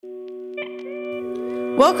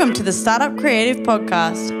Welcome to the Startup Creative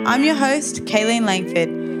Podcast. I'm your host, Kayleen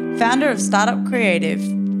Langford, founder of Startup Creative,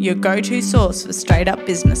 your go-to source for straight-up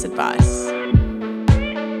business advice.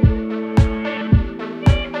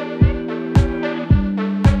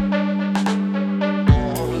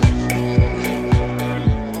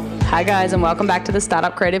 Hi guys, and welcome back to the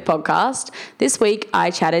Startup Creative Podcast. This week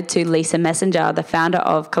I chatted to Lisa Messenger, the founder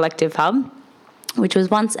of Collective Hub, which was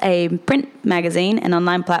once a print magazine and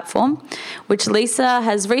online platform, which Lisa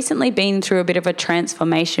has recently been through a bit of a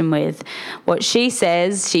transformation with. What she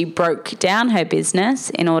says, she broke down her business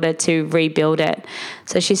in order to rebuild it.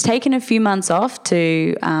 So she's taken a few months off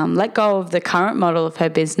to let go of the current model of her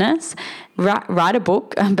business, write a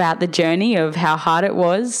book about the journey of how hard it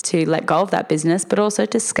was to let go of that business, but also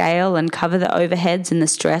to scale and cover the overheads and the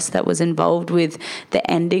stress that was involved with the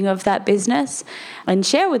ending of that business, and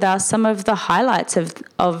share with us some of the highlights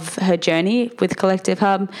of her journey with Collective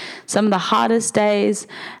Hub, some of the hardest days,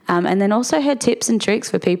 and then also her tips and tricks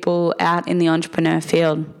for people out in the entrepreneur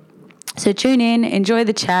field. So tune in, enjoy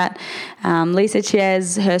the chat. Lisa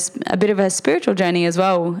shares a bit of her spiritual journey as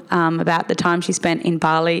well, about the time she spent in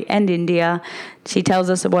Bali and India. She tells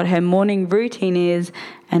us what her morning routine is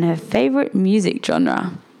and her favourite music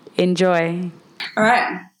genre. Enjoy. All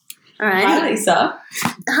right. Hi, Lisa.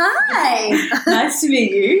 Hi. Nice to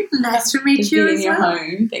meet you. Nice to meet you as well. well. In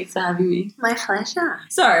your home. Thanks for having me. My pleasure.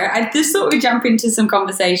 So I just thought we'd jump into some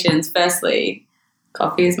conversations. Firstly,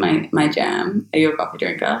 coffee is my jam. Are you a coffee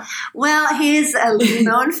drinker? Well, here's a little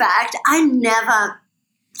known fact. I never,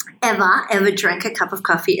 ever drank a cup of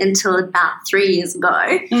coffee until about 3 years ago.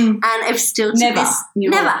 And I've still never.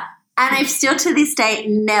 And I've still to this day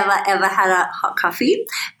never, ever had a hot coffee.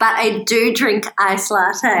 But I do drink iced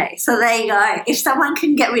latte. So there you go. If someone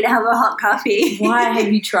can get me to have a hot coffee. Why?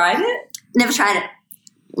 Have you tried it? Never tried it.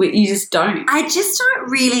 You just don't? I just don't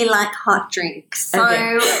really like hot drinks. So,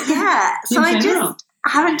 okay. Yeah. So I just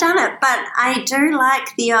haven't done it. But I do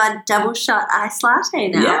like the odd double shot iced latte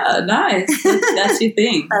now. Yeah, nice. That's your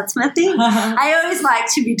thing. That's my thing. I always like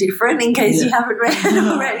to be different in case you haven't read it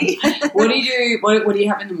already. What do you do? What do you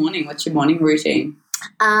have in the morning? What's your morning routine?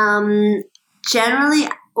 Generally,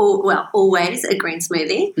 always a green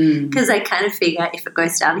smoothie because I kind of figure if it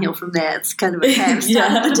goes downhill from there, it's kind of okay. I'm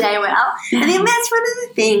starting the day well. I think that's one of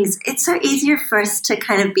the things. It's so easier for us to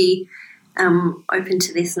kind of be open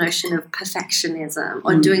to this notion of perfectionism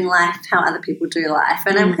or doing life how other people do life.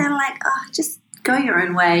 And I'm kind of like, just go your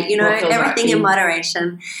own way, everything in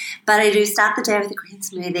moderation. But I do start the day with a green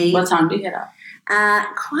smoothie. What time do you get up?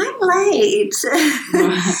 Quite late.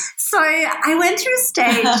 So I went through a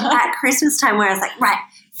stage at Christmas time where I was like, right,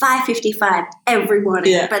 5:55 every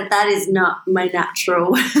morning, but that is not my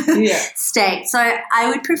natural state. So I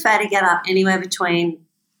would prefer to get up anywhere between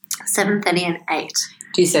 7:30 and 8.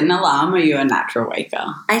 Do you set an alarm or are you a natural waker?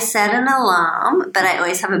 I set an alarm, but I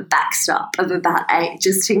always have a backstop of about 8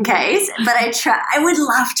 just in case. But I would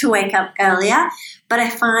love to wake up earlier, but I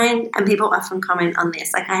find, and people often comment on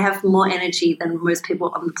this, like I have more energy than most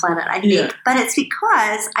people on the planet, I think. Yeah. But it's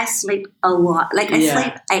because I sleep a lot. Like I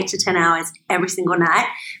sleep 8 to 10 hours every single night,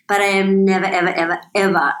 but I am never, ever, ever,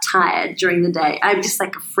 ever tired during the day. I'm just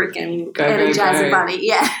like a freaking energizer bunny.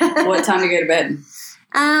 Yeah. What time do you go to bed?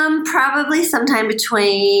 Probably sometime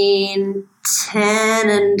between 10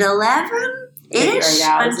 and 11-ish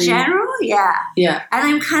in general, Yeah. And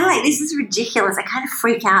I'm kind of like, this is ridiculous. I kind of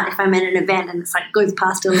freak out if I'm at an event and it's like goes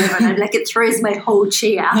past 11 and like it throws my whole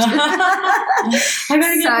chi out. I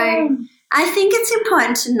gotta get home. I think it's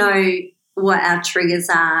important to know what our triggers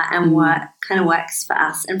are and what kind of works for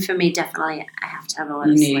us. And for me, definitely, I have to have a lot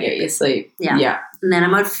of sleep. You need to get your sleep. Yeah. And then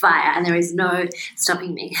I'm on fire and there is no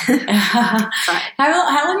stopping me. How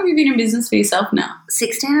long have you been in business for yourself now?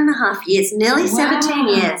 16 and a half years, nearly 17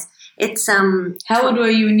 years. It's How old were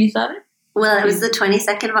you when you started? Well, it was the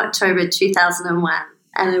 22nd of October, 2001.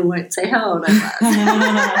 And I won't say how old I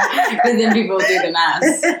was. Because then people do the math.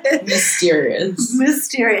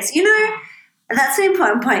 Mysterious. That's an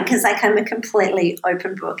important point because I'm a completely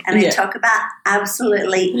open book and I talk about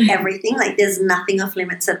absolutely everything. Like there's nothing off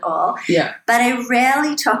limits at all. Yeah. But I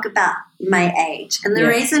rarely talk about my age. And the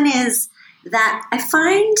reason is that I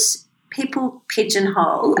find people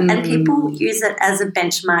pigeonhole and people use it as a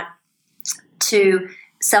benchmark to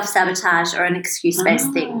self-sabotage or an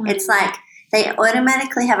excuse-based thing. It's like they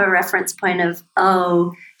automatically have a reference point of,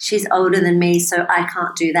 she's older than me, so I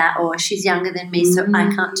can't do that, or she's younger than me, so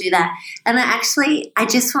I can't do that. And I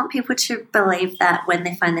just want people to believe that when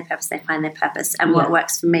they find their purpose, they find their purpose, and what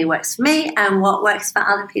works for me, and what works for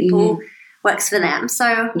other people works for them.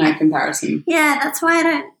 So no comparison. Yeah, that's why I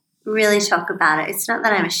don't really talk about it. It's not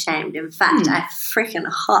that I'm ashamed. In fact, I'm freaking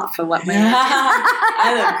hot for what my age is.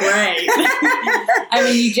 I look great. I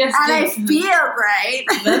mean, you just and I feel great.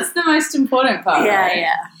 That's the most important part.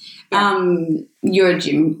 Yeah. You're a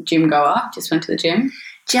gym goer. Just went to the gym.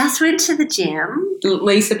 Just went to the gym.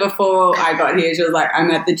 Lisa, before I got here, she was like,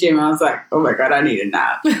 I'm at the gym. I was like, oh my God, I need a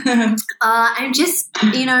nap. I'm just,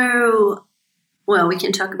 well, we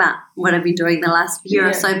can talk about what I've been doing the last year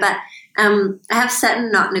or so, but I have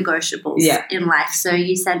certain not negotiables in life. So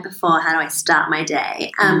you said before, how do I start my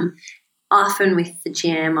day? Often with the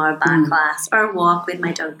gym or a bar class or a walk with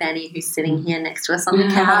my dog Benny, who's sitting here next to us on the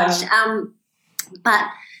couch. But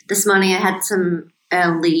this morning I had some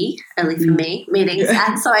early for me meetings,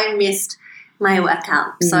 and so I missed my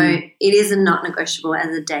workout. So it is a not negotiable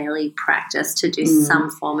as a daily practice to do some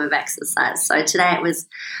form of exercise. So today it was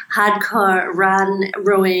hardcore run,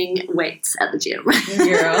 rowing, weights at the gym.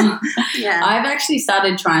 Girl. Yeah. I've actually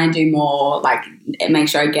started trying to do more, like make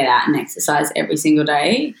sure I get out and exercise every single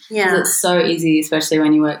day. Yeah. Because it's so easy, especially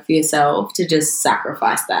when you work for yourself, to just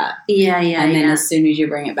sacrifice that. Yeah. And then as soon as you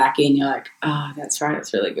bring it back in, you're like, oh, that's right,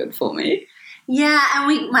 it's really good for me. Yeah, and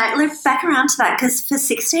we might loop back around to that because for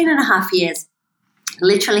 16 and a half years,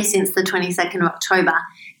 literally since the 22nd of October,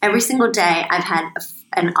 every single day I've had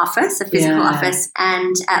an office, a physical office,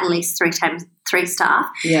 and at least three staff.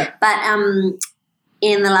 Yeah. But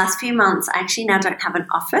in the last few months, I actually now don't have an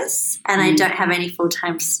office and I don't have any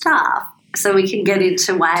full-time staff. So we can get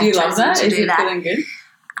into why I've chosen to do that. Feeling good?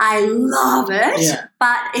 I love it,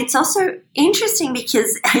 but it's also interesting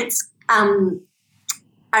because it's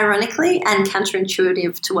ironically and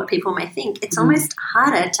counterintuitive to what people may think. It's almost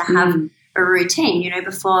harder to have a routine.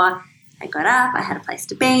 Before I got up, I had a place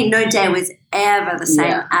to be. No day was ever the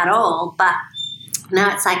same at all. But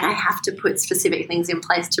now it's like I have to put specific things in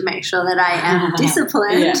place to make sure that I am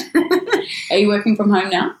disciplined. Are you working from home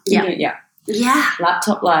now? Yeah.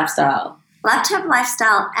 Laptop lifestyle.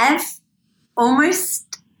 I've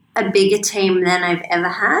almost a bigger team than I've ever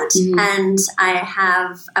had, and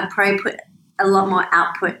I'll probably put a lot more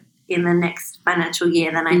output in the next financial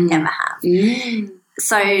year than I ever have.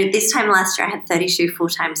 So this time last year I had 32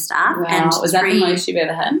 full-time staff. Wow. And was that the most you've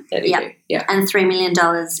ever had? 32? Yeah. And $3 million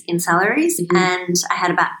in salaries, and I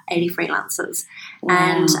had about 80 freelancers. Wow.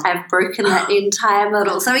 And I've broken that entire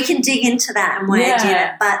model. So we can dig into that and why I did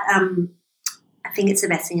it. But I think it's the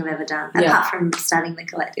best thing I've ever done, apart from starting the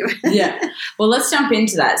collective. Well, let's jump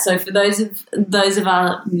into that. So for those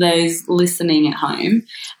listening at home,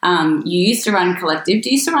 you used to run Collective. Do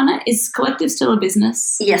you used to run it? Is Collective still a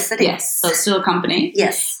business? Yes, it is. Yes, so it's still a company.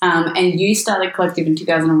 Yes. And you started Collective in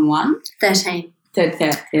 2001? 13.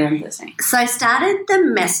 13. So I started the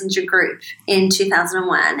Messenger group in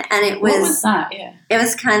 2001, and it was... What was that? Yeah. It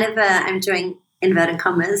was kind of I'm doing inverted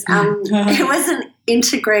commas. It was an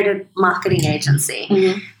integrated marketing agency,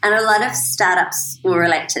 and a lot of startups will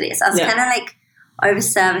relate to this. I was kind of like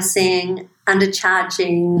over-servicing,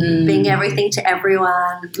 undercharging, being everything to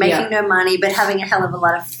everyone, making no money, but having a hell of a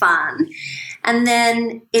lot of fun. And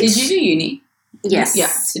then did you do uni? Yes. Yeah.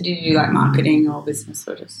 So did you do like marketing or business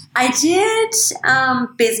or just? I did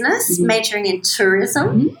business, majoring in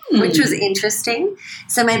tourism, which was interesting.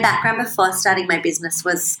 So my background before starting my business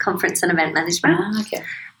was conference and event management. Okay.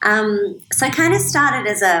 So I kind of started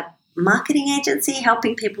as a marketing agency,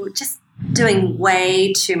 helping people, just doing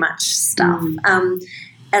way too much stuff.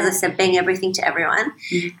 As I said, being everything to everyone.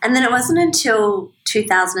 And then it wasn't until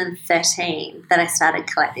 2013 that I started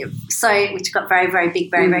Collective, which got very, very big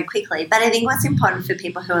very, very quickly. But I think what's important for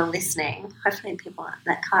people who are listening, hopefully people,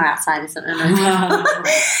 that car outside isn't annoying,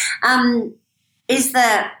 is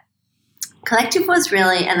that Collective was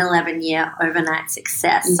really an 11-year overnight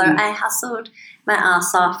success. So I hustled my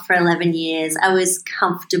ass off for 11 years. I was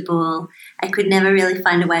comfortable. I could never really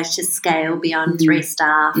find a way to scale beyond 3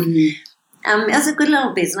 staff. It was a good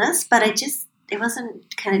little business, but it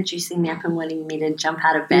wasn't kind of juicing me up and wanting me to jump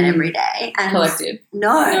out of bed every day. And Collective?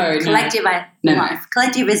 No. Collective I love.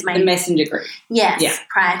 Collective is my... The Messenger group. Yes,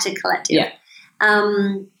 prior to Collective. Yeah.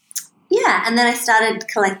 And then I started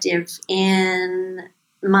Collective in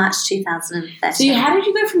March 2013. So how did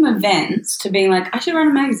you go from events to being like, I should run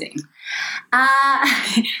a magazine?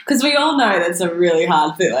 Because we all know that's a really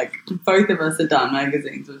hard thing. Like, both of us have done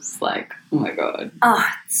magazines. It was like, oh my God. Oh,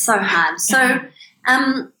 it's so hard. So,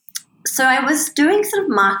 so I was doing sort of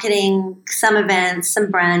marketing, some events,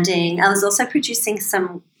 some branding. I was also producing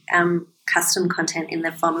some custom content in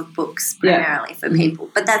the form of books primarily for people.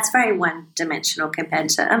 But that's very one-dimensional compared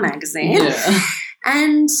to a magazine. Yeah.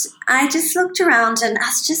 And I just looked around and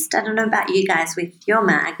I don't know about you guys with your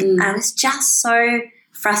mag, I was just so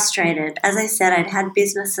frustrated. As I said, I'd had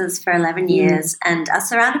businesses for 11 years and I was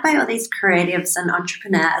surrounded by all these creatives and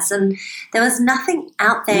entrepreneurs, and there was nothing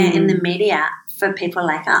out there in the media for people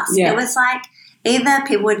like us. It was like either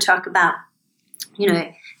people would talk about,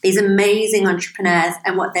 these amazing entrepreneurs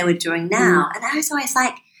and what they were doing now. And I was always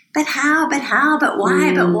like, but how, but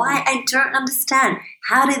why, but why? I don't understand.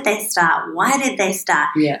 How did they start? Why did they start?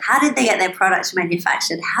 Yeah. How did they get their product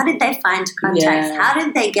manufactured? How did they find contacts? Yeah. How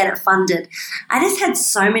did they get it funded? I just had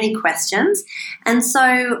so many questions. And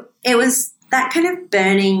so it was that kind of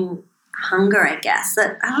burning hunger, I guess,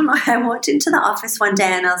 that, I don't know, I walked into the office one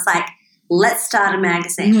day and I was like, let's start a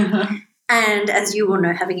magazine. And as you will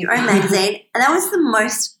know, having your own magazine, and that was the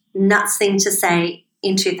most nuts thing to say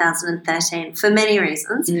in 2013 for many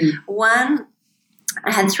reasons. One,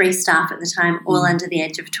 I had 3 staff at the time, all under the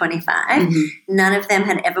age of 25. None of them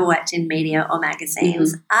had ever worked in media or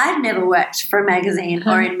magazines. I'd never worked for a magazine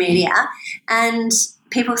or in media. And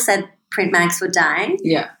people said print mags were dying.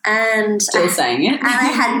 Yeah. And still saying it. And I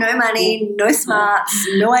had no money, no smarts,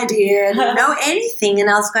 no idea, no anything. And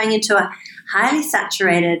I was going into a highly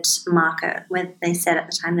saturated market where they said at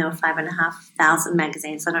the time there were 5,500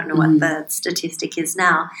 magazines. I don't know what the statistic is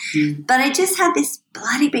now. But I just had this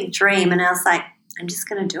bloody big dream and I was like, I'm just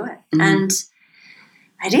going to do it. And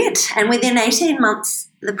I did. And within 18 months,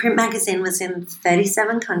 the print magazine was in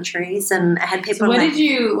 37 countries and I had people. So where did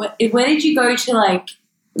you go to, like,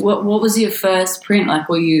 what was your first print? Like,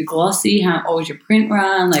 were you glossy? What was your print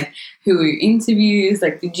run? Like, who were your interviews?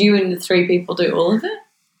 Like, did you and the 3 people do all of it?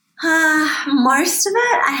 Most of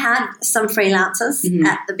it. I had some freelancers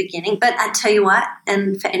at the beginning, but I tell you what,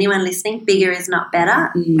 and for anyone listening, bigger is not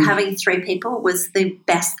better. Having 3 people was the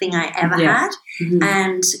best thing I ever had,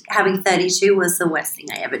 and having 32 was the worst thing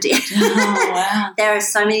I ever did. Oh, wow. There are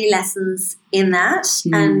so many lessons in that,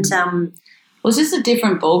 and well, it's just a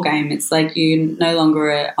different ball game. It's like you're no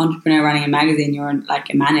longer an entrepreneur running a magazine; you're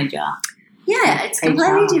like a manager. Yeah, it's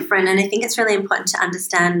completely different, and I think it's really important to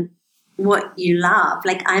understand what you love.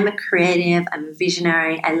 Like, I'm a creative, I'm a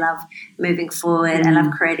visionary, I love moving forward, I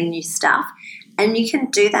love creating new stuff. And you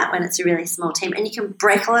can do that when it's a really small team, and you can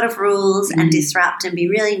break a lot of rules and disrupt and be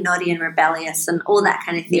really naughty and rebellious and all that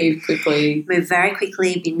kind of thing. Move very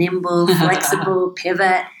quickly, be nimble, flexible,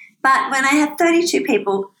 pivot. But when I had 32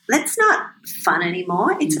 people, that's not fun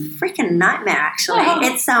anymore. It's a freaking nightmare, actually.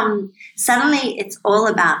 It's suddenly it's all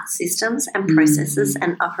about systems and processes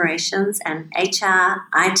and operations and HR,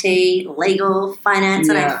 IT, legal, finance,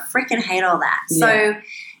 and I freaking hate all that. So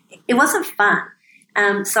it wasn't fun.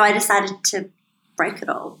 So I decided to break it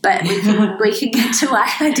all. But we can get to why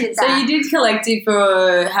I did that. So you did Collective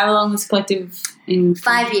for how long was Collective? In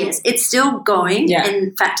 5 years. It's still going. Yeah.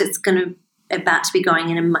 In fact, it's about to be going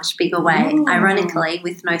in a much bigger way, ironically,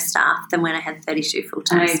 with no staff than when I had 32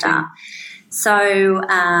 full-time staff. So,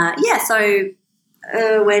 where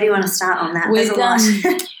do you want to start on that? There's a lot.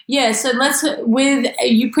 Yeah, so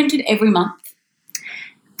you printed every month?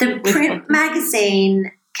 The print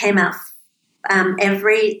magazine came out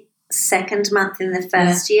every second month in the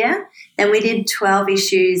first year. Then we did 12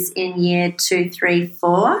 issues in year 2, 3,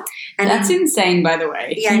 4. And that's insane, by the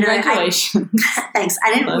way. Yeah, congratulations. Thanks.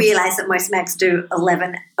 I didn't realise that most mags do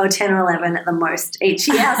 11 or 10 or 11 at the most each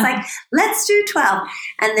year. I was like, let's do 12.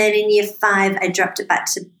 And then in year 5, I dropped it back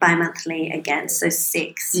to bi-monthly again, so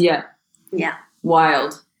 6. Yeah. Yeah.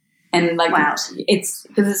 Wild. And wild. It's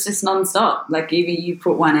because it's just non-stop. Like, either you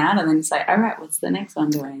put one out and then it's like, all right, what's the next one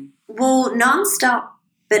doing? Well, non-stop,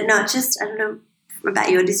 but not just, I don't know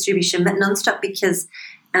about your distribution, but non-stop because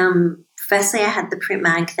firstly I had the print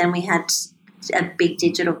mag, then we had a big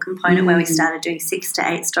digital component where we started doing 6 to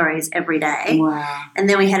 8 stories every day. Wow. And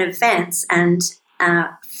then we had events, and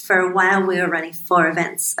for a while we were running 4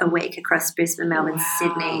 events a week across Brisbane, Melbourne,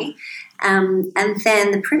 Sydney. And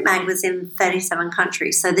then the print mag was in 37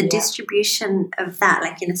 countries. So the distribution of that,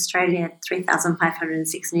 like in Australia,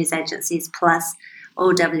 3,506 news agencies plus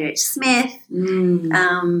all WH Smith,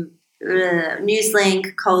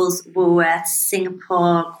 Newslink, Coles, Woolworths,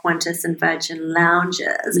 Singapore, Qantas and Virgin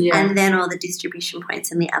Lounges, and then all the distribution points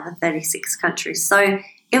in the other 36 countries. So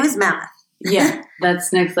it was mammoth. Yeah,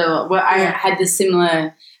 that's next level. Well, I had the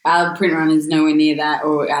similar, our print run is nowhere near that,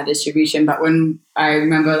 or our distribution, but when I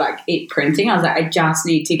remember it printing, I was like, I just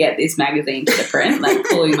need to get this magazine to the print, like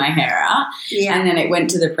pulling my hair out. Yeah. And then it went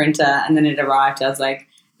to the printer and then it arrived. I was like,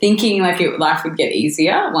 thinking life would get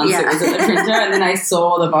easier once it was at the printer, and then I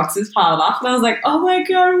saw the boxes piled up and I was like, oh my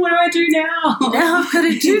God, what do I do now? Now I've got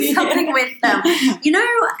to do something with them.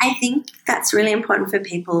 I think that's really important for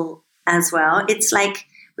people as well. It's like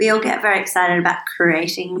we all get very excited about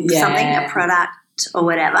creating something, a product or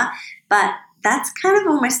whatever, but that's kind of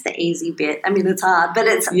almost the easy bit. I mean, it's hard, but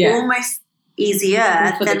it's almost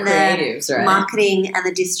easier for than the creatives, right? Marketing and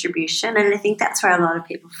the distribution. And I think that's where a lot of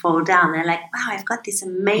people fall down. They're like, wow, I've got this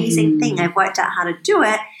amazing thing. I've worked out how to do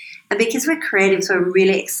it. And because we're creatives, we're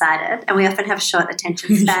really excited, and we often have short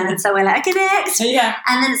attention span. And so we're like, okay, next. Yeah.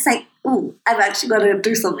 And then it's like, ooh, I've actually got to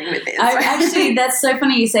do something with this. Actually, that's so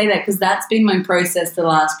funny you say that, because that's been my process the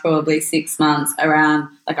last probably 6 months around,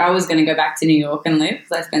 like, I was going to go back to New York and live,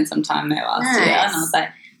 because I spent some time there last year. And I was like,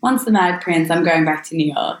 once the mag prints, I'm going back to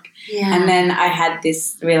New York. Yeah. And then I had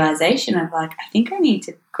this realization of, like, I think I need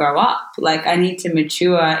to grow up. Like, I need to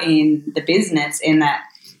mature in the business, in that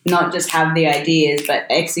not just have the ideas, but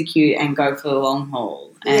execute and go for the long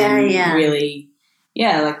haul. And really,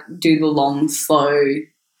 like, do the long, slow.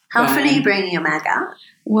 How often are you bringing your mag out?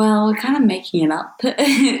 Well, we're kind of making it up. What are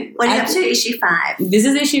you up to, issue 5? This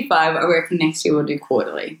is issue 5. I reckon next year we'll do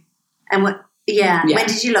quarterly. And what? Yeah. When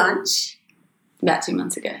did you launch? About 2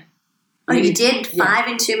 months ago. Oh, you did 5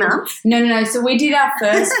 in 2 months? No. So we did our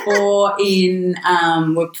first 4 in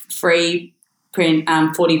with free print,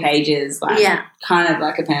 40 pages, like kind of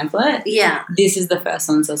like a pamphlet. Yeah. This is the first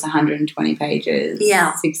one, so it's 120 pages. Yeah.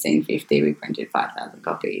 1650. We printed 5,000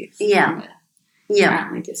 copies. Yeah.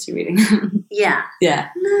 Currently distributing them. Yeah. Yeah.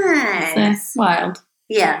 Nice. So, wild.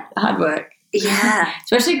 Yeah. Hard work. Yeah.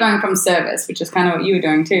 Especially going from service, which is kind of what you were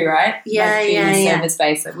doing too, right? Yeah, like being a service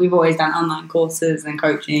based. Like, we've always done online courses and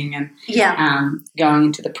coaching, and going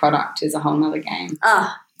into the product is a whole nother game.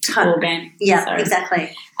 Oh, totally. Organic. Yeah, so.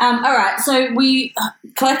 exactly. All right. So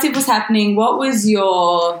Collective was happening. What was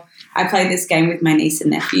I played this game with my niece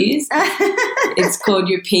and nephews. It's called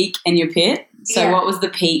Your Peak and Your Pit. So what was the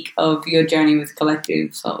peak of your journey with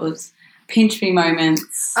Collective? So it was pinch me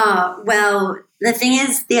moments. Oh, well, the thing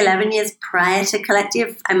is, the 11 years prior to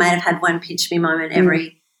Collective, I might have had one pinch me moment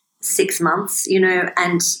every 6 months,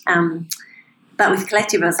 and but with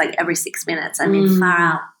Collective, it was like every 6 minutes. I mean, far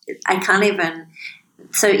out. I can't even.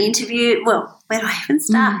 So where do I even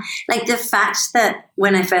start? Like, the fact that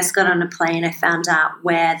when I first got on a plane, I found out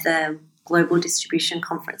where the global distribution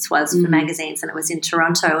conference was for magazines, and it was in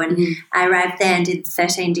Toronto, and I arrived there and did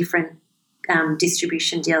 13 different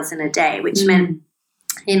distribution deals in a day, which meant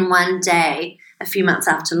in one day, a few months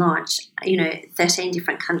after launch, 13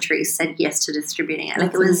 different countries said yes to distributing it.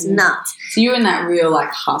 Like, it was nuts. So you were in that real,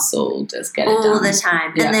 like, hustle, just get it done. All the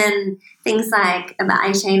time. Yeah. And then things like about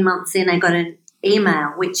 18 months in, I got an email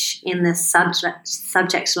which in the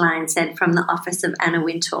subject line said, from the office of Anna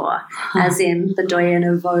Wintour, as in the doyenne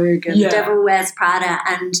of Vogue and Devil Wears Prada,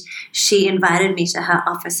 and she invited me to her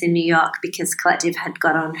office in New York because Collective had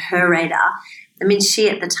got on her radar. I mean, she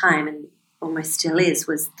at the time, and almost still is,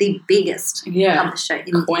 was the biggest publisher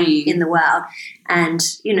in the world. And,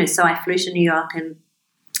 so I flew to New York and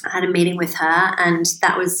had a meeting with her, and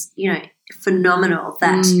that was, phenomenal.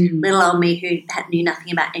 That little old me who knew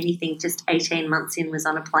nothing about anything, just 18 months in, was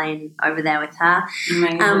on a plane over there with her.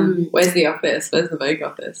 Where's the office? Where's the Vogue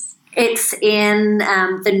office? It's in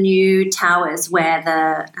the new towers where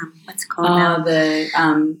the what's it called now?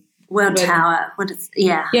 The World Tower. What is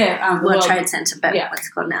World Trade Center, but what's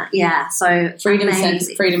it called now? Yeah, so Freedom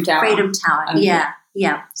Tower. Freedom Tower.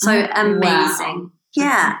 Yeah. So amazing. Wow.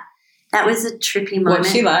 Yeah, that was a trippy moment.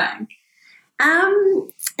 What's she like?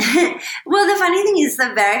 Well, the funny thing is,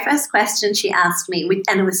 the very first question she asked me,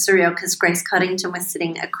 and it was surreal because Grace Coddington was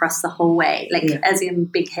sitting across the hallway, as in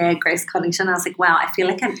big hair Grace Coddington. I was like, wow, I feel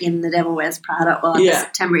like I'm in the Devil Wears Prada or the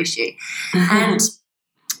September issue. And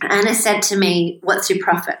Anna said to me, what's your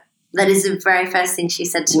profit? That is the very first thing she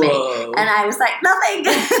said to me. And I was like, nothing.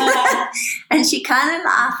 And she kind of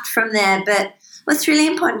laughed from there. But what's really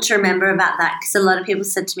important to remember about that, because a lot of people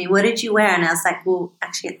said to me, what did you wear? And I was like, well,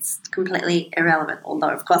 actually, it's completely irrelevant, although,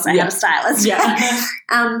 of course, I had a stylist. Yeah.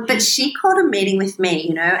 But she called a meeting with me,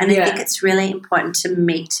 and I think it's really important to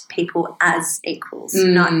meet people as equals,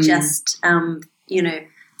 not just,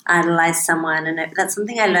 idolize someone. And that's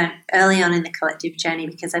something I learned early on in the Collective journey,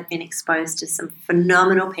 because I've been exposed to some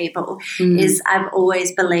phenomenal people, is I've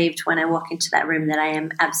always believed when I walk into that room that I am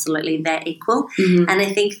absolutely their equal. And I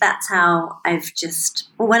think that's how I've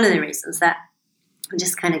one of the reasons that I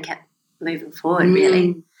just kind of kept moving forward,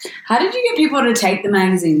 really. How did you get people to take the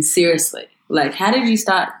magazine seriously? Like, how did you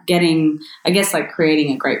start getting, I guess, like,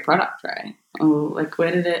 creating a great product, right? Or, like,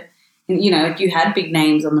 where did it... like, you had big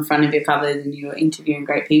names on the front of your covers and you were interviewing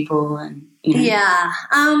great people and, Yeah.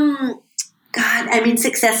 God, I mean,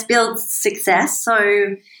 success builds success.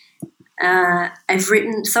 So I've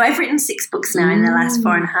written 6 books now in the last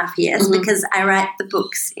 4.5 years because I write the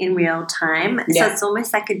books in real time. So it's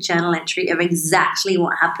almost like a journal entry of exactly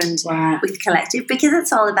what happened with Collective, because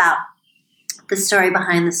it's all about the story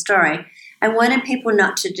behind the story. I wanted people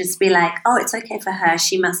not to just be like, oh, it's okay for her.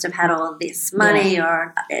 She must have had all this money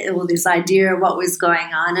or all this idea of what was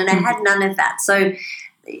going on. And I had none of that. So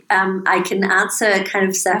I can answer kind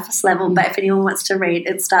of surface level, but if anyone wants to read,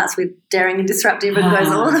 it starts with daring and disruptive and goes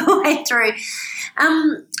all the way through.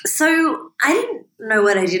 So I didn't know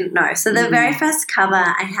what I didn't know. So the very first cover,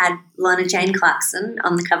 I had Lorna Jane Clarkson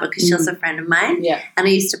on the cover because she was a friend of mine, and I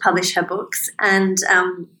used to publish her books. And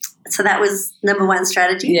so that was number one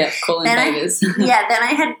strategy. Yeah, calling favors. Then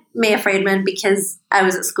I had Mia Friedman because I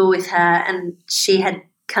was at school with her and she had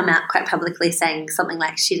come out quite publicly saying something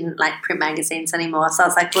like she didn't like print magazines anymore. So I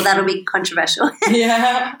was like, well, that'll be controversial.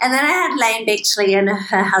 Yeah. And then I had Lane Beachley and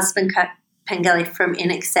her husband, Kurt Pengelly from In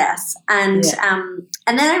Excess. And then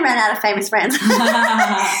I ran out of famous friends. So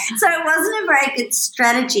it wasn't a very good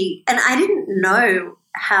strategy. And I didn't know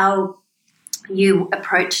how you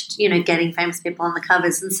approached, getting famous people on the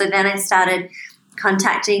covers. And so then I started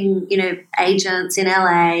contacting, agents in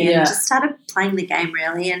LA and just started playing the game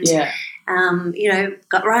really. And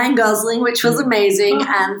got Ryan Gosling, which was amazing,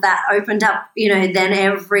 and that opened up, then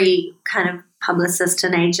every kind of publicist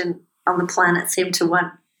and agent on the planet seemed to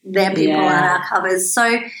want their people on our covers.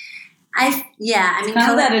 So kind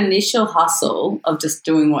of that initial hustle of just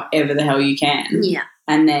doing whatever the hell you can. Yeah.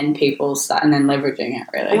 And then people start, and then leveraging it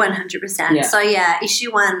really. 100%. Yeah. So,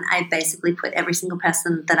 issue one, I basically put every single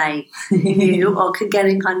person that I knew or could get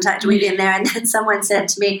in contact with in there. And then someone said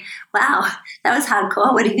to me, wow, that was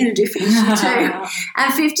hardcore. What are you going to do for issue 2?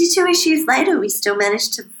 And 52 issues later, we still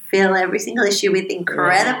managed to fill every single issue with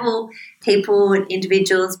incredible people and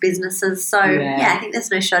individuals, businesses. So, I think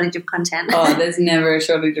there's no shortage of content. Oh, there's never a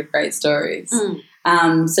shortage of great stories.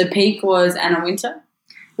 So peak was Anna Wintour?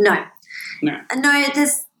 No,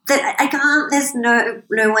 there's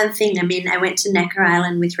no one thing. I mean, I went to Necker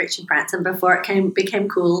Island with Richard Branson before it became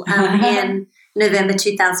cool in November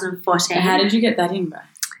 2014. How did you get that in,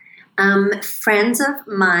 Friends of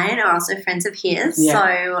mine are also friends of his. Yeah.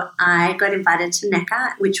 So I got invited to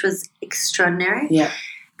Necker, which was extraordinary. Yeah.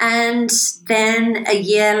 And then a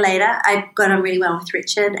year later, I got on really well with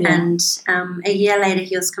Richard. Yeah. And a year later,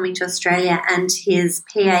 he was coming to Australia, and his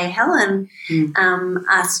PA, Helen,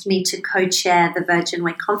 asked me to co-chair the Virgin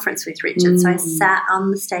Way conference with Richard. So I sat on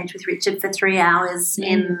the stage with Richard for 3 hours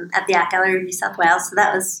at the Art Gallery of New South Wales. So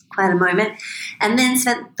that was quite a moment. And then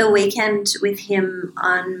spent the weekend with him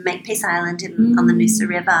on Makepeace Island on the Noosa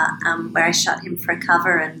River, where I shot him for a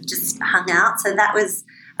cover and just hung out. So that was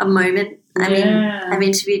a moment. I mean, I've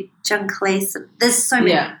interviewed John Cleese. There's so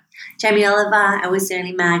many. Yeah. Jamie Oliver, I was the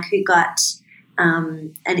only mag who got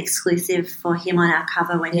an exclusive for him on our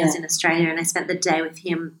cover when he was in Australia, and I spent the day with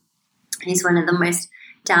him. He's one of the most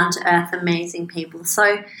down-to-earth, amazing people. So,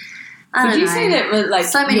 I don't know. Would you say that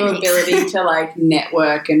so your ability to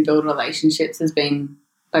network and build relationships has been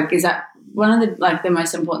is that one of the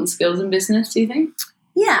most important skills in business, do you think?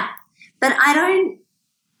 Yeah, but I don't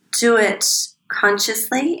do it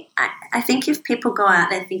consciously. I think if people go out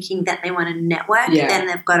there thinking that they want to network, then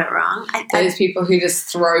they've got it wrong. Those people who just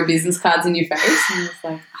throw business cards in your face and it's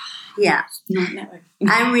like, not networking.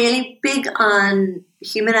 I'm really big on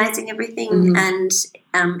humanizing everything, and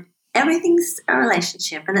everything's a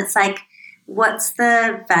relationship, and it's like, what's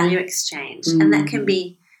the value exchange? And that can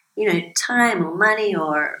be, time or money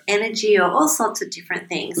or energy or all sorts of different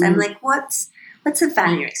things. I'm like, what's a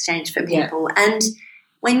value exchange for people? And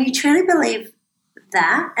when you truly believe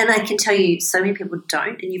that, and I can tell you so many people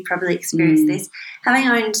don't, and you've probably experienced this, having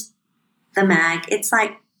owned the mag, it's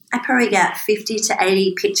like I probably get 50 to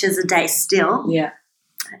 80 pictures a day still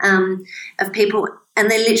of people, and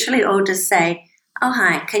they literally all just say, oh,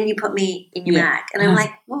 hi, can you put me in your mag? And I'm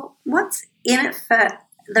like, well, what's in it for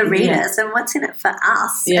the readers and what's in it for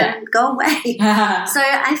us? And go away. So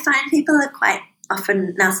I find people are quite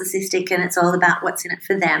often narcissistic, and it's all about what's in it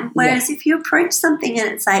for them. Whereas if you approach something and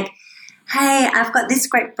it's like, hey, I've got this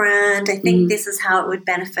great brand, I think this is how it would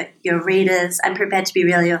benefit your readers, I'm prepared to be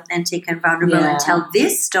really authentic and vulnerable and tell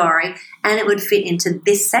this story, and it would fit into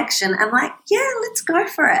this section, I'm like, let's go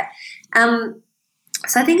for it.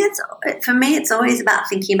 So I think for me, it's always about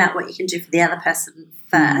thinking about what you can do for the other person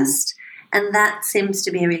first, and that seems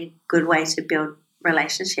to be a really good way to build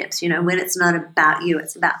relationships, when it's not about you,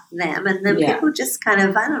 it's about them, and then people just kind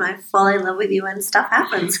of, I don't know, fall in love with you and stuff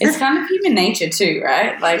happens. It's kind of human nature too,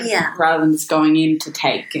 right? Rather than just going in to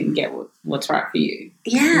take and get what's right for you.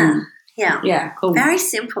 Yeah, cool. Very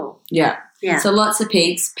simple. Yeah. So lots of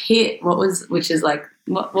peaks. What was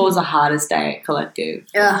the hardest day at Collective?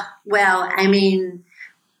 Well, I mean,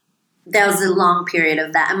 there was a long period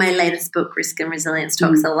of that. And my latest book, Risk and Resilience,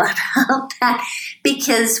 talks a lot about that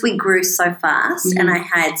because we grew so fast and I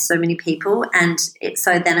hired so many people. And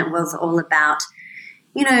so then it was all about,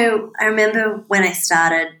 you know, I remember when I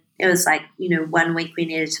started, it was like, you know, 1 week we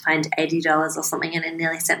needed to find $80 or something, and it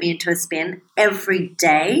nearly sent me into a spin every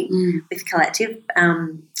day with Collective.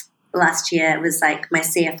 Last year it was like my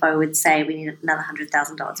CFO would say we need another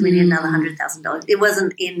 $100,000. We need another $100,000. It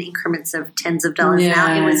wasn't in increments of tens of dollars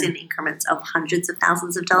now. It was in increments of hundreds of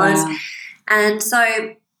thousands of dollars. Wow. And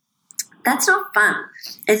so that's not fun.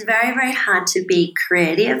 It's very, very hard to be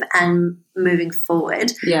creative and moving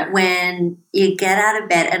forward when you get out of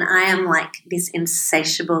bed, and I am like this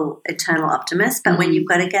insatiable eternal optimist, but when you've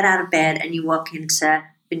got to get out of bed and you walk into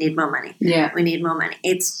we need more money. Yeah. We need more money.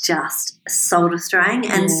 It's just soul destroying.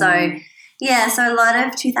 And so a lot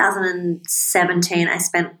of 2017 I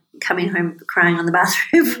spent coming home crying on the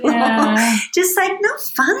bathroom floor. Yeah. Just like not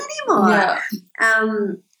fun anymore. Yeah.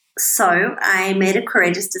 So I made a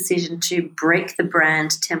courageous decision to break the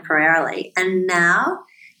brand temporarily. And now,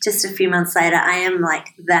 just a few months later, I am like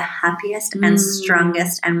the happiest and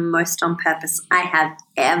strongest and most on purpose I have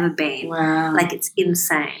ever been. Wow. Like it's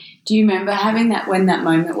insane. Do you remember having that when that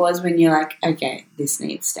moment was when you're like, okay, this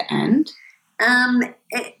needs to end?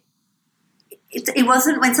 It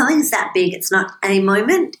wasn't when something's that big. It's not a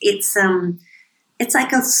moment. It's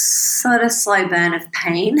like a sort of slow burn of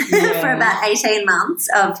pain for about 18 months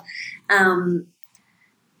of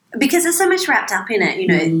because there's so much wrapped up in it. You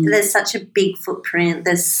know, there's such a big footprint.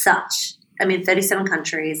 There's 37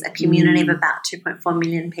 countries, a community of about 2.4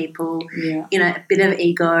 million people, you know, a bit of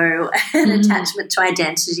ego and attachment to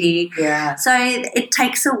identity. Yeah. So it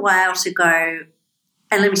takes a while to go.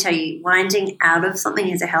 And let me tell you, winding out of something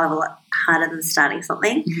is a hell of a lot harder than starting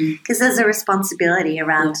something because there's a responsibility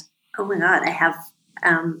around, oh, my God, I have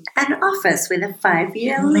an office with a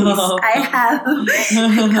 5-year lease.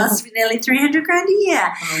 It costs me nearly $300,000 a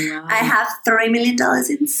year. Oh, wow. I have $3 million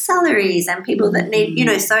in salaries and people that need, you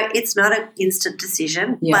know, so it's not an instant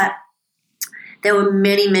decision, but there were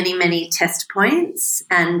many, many, many test points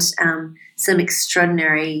and some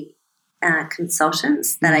extraordinary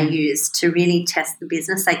consultants that I used to really test the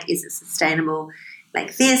business. Like, is it sustainable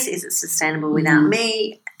like this? Is it sustainable without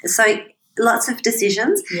me? So lots of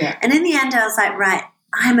decisions. Yeah. And in the end, I was like, right,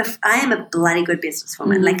 I am a bloody good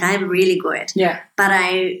businesswoman. Like I am really good. Yeah. But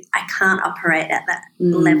I can't operate at that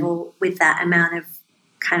level with that amount of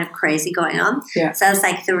kind of crazy going on. Yeah. So I was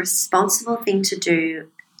like, the responsible thing to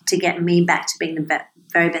do to get me back to being the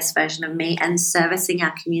very best version of me and servicing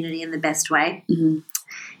our community in the best way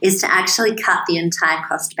is to actually cut the entire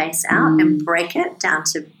cost base out and break it down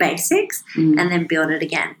to basics and then build it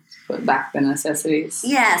again. Put back the necessities.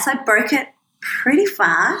 Yeah, so I broke it pretty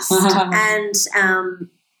fast and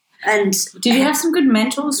did you have some good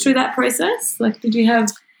mentors through that process? Like, did you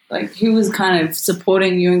have, like, who was kind of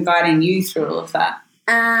supporting you and guiding you through all of that?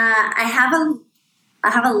 I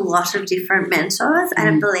have a lot of different mentors. I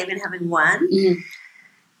don't believe in having one.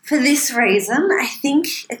 For this reason, I think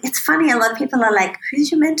it's funny. A lot of people are like,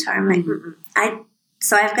 "Who's your mentor?" I'm like,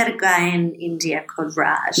 So I've got a guy in India called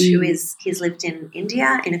Raj, he's lived in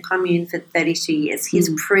India in a commune for 32 years. He's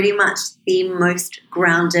pretty much the most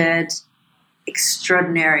grounded,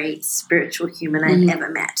 extraordinary spiritual human I've ever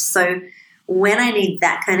met. So when I need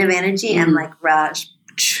that kind of energy, I'm like, Raj,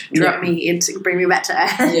 drop me in to bring me back to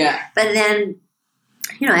earth. Yeah. But then,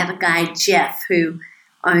 you know, I have a guy, Jeff, who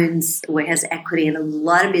has equity in a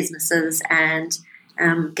lot of businesses and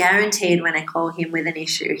guaranteed when I call him with an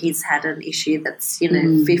issue, he's had an issue that's,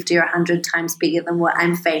 50 or 100 times bigger than what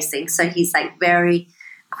I'm facing. So he's like very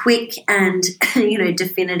quick and,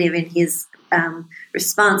 definitive in his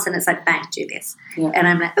response. And it's like, bang, do this. Yeah. And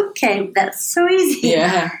I'm like, okay, that's so easy.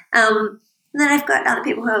 Yeah. And then I've got other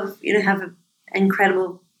people who have an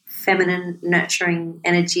incredible feminine nurturing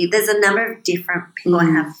energy. There's a number of different people I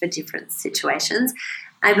have for different situations.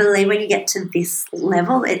 I believe when you get to this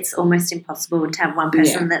level, it's almost impossible to have one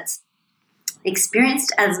person that's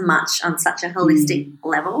experienced as much on such a holistic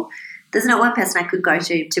level. There's not one person I could go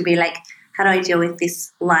to be like, how do I deal with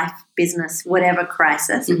this life, business, whatever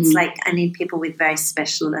crisis? It's like I need people with very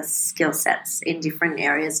specialist skill sets in different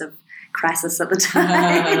areas of crisis at the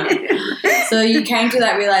time. So you came to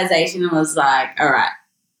that realization and was like, all right,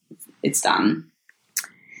 it's done.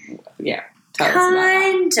 Yeah.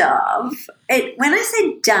 Kind of. When I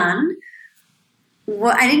say done,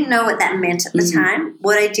 I didn't know what that meant at the time.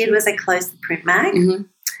 What I did was I closed the print mag and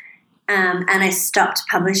I stopped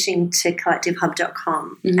publishing to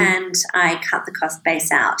collectivehub.com and I cut the cost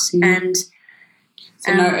base out. And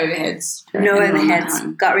so no overheads. No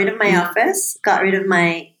overheads. Got rid of my office, got rid of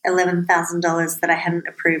my $11,000 that I hadn't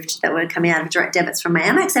approved that were coming out of direct debits from my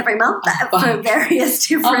Amex every month for various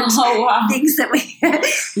different things that we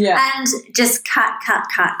and just cut,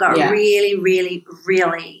 got really, really,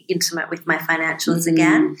 really intimate with my financials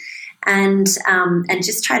again. And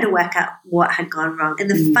just try to work out what had gone wrong. And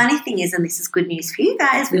the funny thing is, and this is good news for you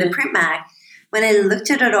guys, with the print mag, when I looked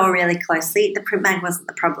at it all really closely, the print mag wasn't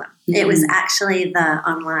the problem. It was actually the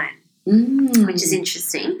online, which is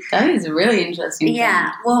interesting. That is really interesting.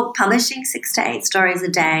 Yeah. Well, publishing 6 to 8 stories a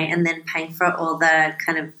day and then paying for all the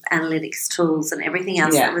kind of analytics tools and everything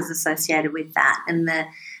else that was associated with that, and the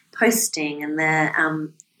posting and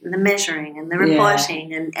the measuring and the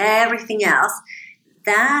reporting and everything else,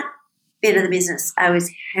 that bit of the business, I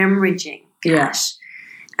was hemorrhaging cash.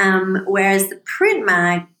 Whereas the print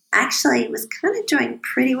mag actually was kind of doing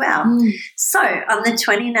pretty well. So on the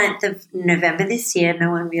 29th of November this year,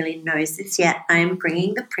 no one really knows this yet, I'm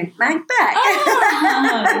bringing the print mag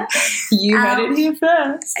back. You heard it here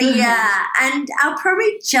first. Yeah, and I'll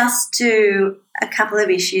probably just do a couple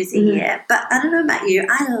of issues a year. But I don't know about you,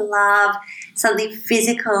 I love something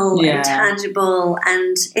physical and tangible,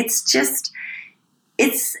 and it's just...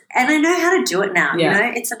 and I know how to do it now, you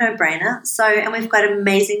know, it's a no-brainer. So, and we've got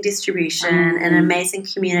amazing distribution and an amazing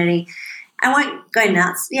community. I won't go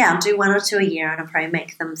nuts. Yeah, I'll do 1 or 2 a year and I'll probably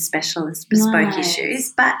make them specialist bespoke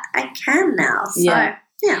issues, but I can now. So,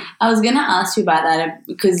 yeah. I was going to ask you about that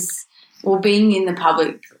because, well, being in the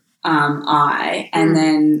public eye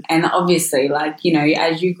and obviously, like, you know,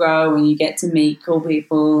 as you grow and you get to meet cool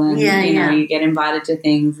people and, you know, you get invited to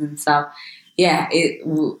things and stuff,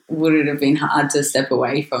 would it have been hard to step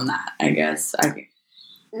away from that, I guess? And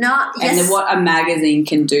what a magazine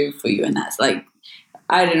can do for you, and that's like,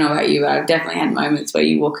 I don't know about you, but I've definitely had moments where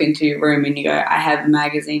you walk into your room and you go, I have a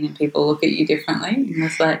magazine, and people look at you differently. And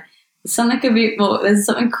it's like, there's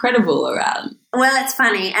something credible around. Well, it's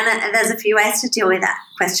funny, and there's a few ways to deal with that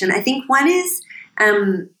question. I think one is,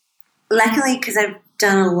 luckily, because I've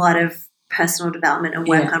done a lot of personal development and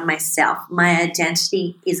work on myself, my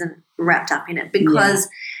identity isn't wrapped up in it, because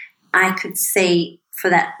I could see, for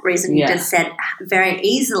that reason you just said, very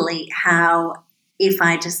easily how if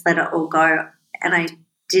I just let it all go and I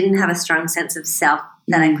didn't have a strong sense of self,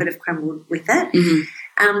 that I could have crumbled with it.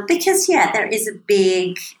 Because, there is a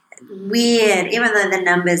big, weird, even though the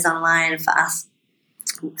numbers online for us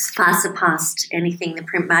far surpassed anything the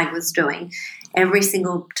print mag was doing, every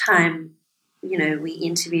single time, you know, we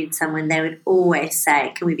interviewed someone, they would always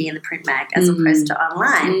say, can we be in the print mag as opposed to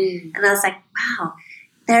online? And I was like, wow,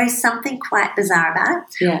 there is something quite bizarre about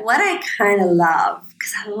it. What I kind of love,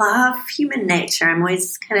 because I love human nature, I'm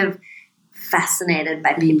always kind of fascinated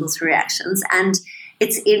by people's reactions, and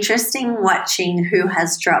it's interesting watching who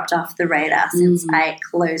has dropped off the radar since I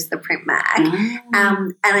closed the print mag.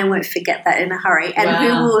 And I won't forget that in a hurry. And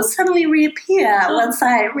who will suddenly reappear once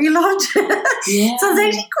I relaunch it. So it's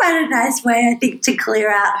actually quite a nice way, I think, to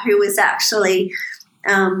clear out who was actually,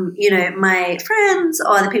 you know, my friends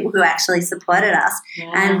or the people who actually supported us,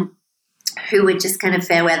 and who would just kind of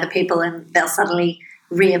fair weather people, and they'll suddenly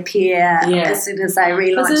reappear as soon as I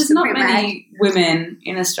relaunch there's the not print many mag. women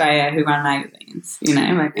in Australia who run magazines, you know,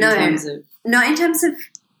 like in terms of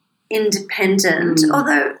independent,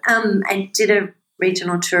 although I did a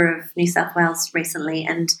regional tour of New South Wales recently,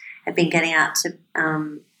 and I've been getting out to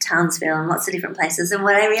Townsville and lots of different places, and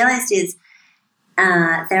what I realised is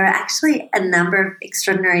there are actually a number of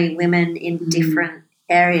extraordinary women in different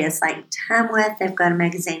areas, like Tamworth, they've got a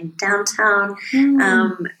magazine downtown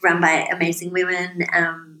run by amazing women.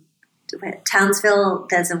 Townsville,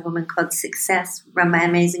 there's a woman called Success run by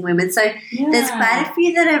amazing women. So there's quite a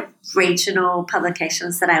few that are regional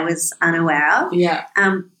publications that I was unaware of.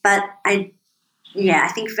 But I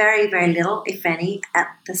think very, very little, if any, at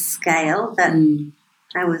the scale that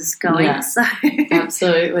I was going. So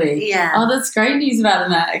absolutely. Oh, that's great news about the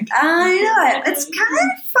mag. I know. It's kind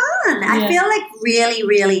of fun. I feel like really,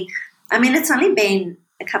 really, I mean, it's only been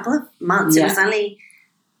a couple of months. It was only,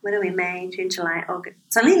 when are we, May, June, July, August.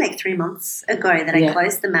 It's only like 3 months ago that I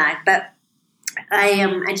closed the mag. But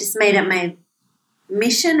I just made it my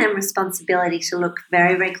mission and responsibility to look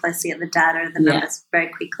very, very closely at the data and the numbers very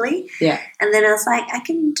quickly. And then I was like, I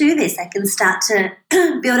can do this. I can start to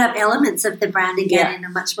build up elements of the brand again in a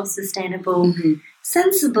much more sustainable,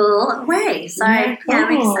 sensible way. So, I'm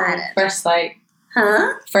excited. Fresh slate.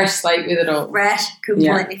 Fresh slate with it all.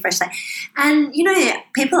 Completely fresh slate. And, you know,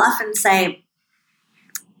 people often say,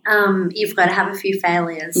 you've got to have a few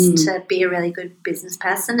failures to be a really good business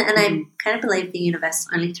person, and I kind of believe the universe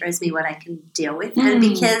only throws me what I can deal with, and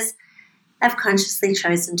because I've consciously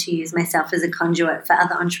chosen to use myself as a conduit for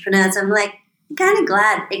other entrepreneurs, I'm like, kind of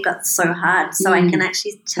glad it got so hard so I can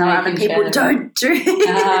actually tell other people don't do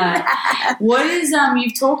it. What is,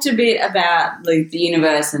 you've talked a bit about like the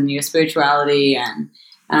universe and your spirituality and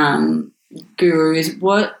gurus.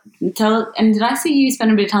 And did I see you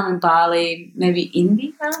spend a bit of time in Bali, maybe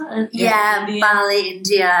India? Yeah, India. Bali,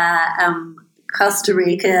 India, Costa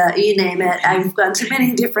Rica, you name it. I've gone to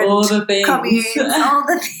many different communes, all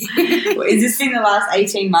the things. Is this been the last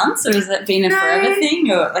 18 months or has it been a forever thing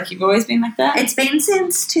or like you've always been like that? It's been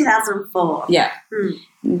since 2004. Yeah.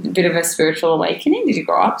 A bit of a spiritual awakening. Did you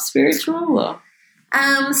grow up spiritual? Or?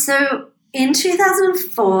 So in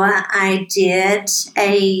 2004 I did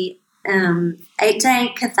a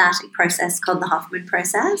 8-day cathartic process called the Hoffman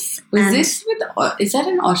process. Is that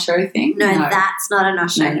an Osho thing? No, that's not an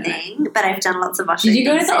Osho thing, but I've done lots of Osho things. Did you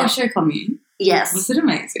go to the Osho commune? Yes. Was it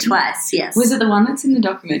amazing? Twice, yes. Was it the one that's in the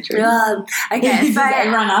documentary? Okay, so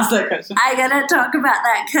everyone asked that question. I'm going to talk about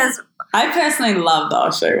that because I personally love the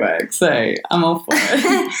Osho work, so I'm all for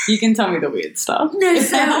it. You can tell me the weird stuff. No,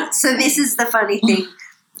 so this is the funny thing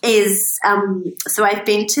is, so I've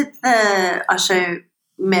been to the Osho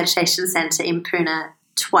Meditation Center in Pune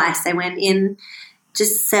twice. I went in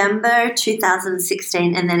December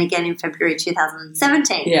 2016 and then again in February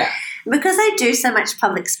 2017. Yeah. Because I do so much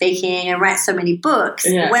public speaking and write so many books,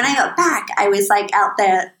 when I got back, I was like out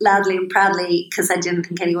there loudly and proudly because I didn't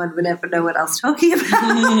think anyone would ever know what I was talking about.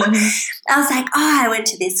 I was like, I went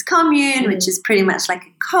to this commune, which is pretty much like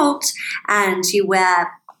a cult, and you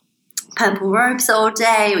wear purple robes all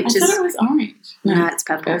day, which I thought it was orange. No, it's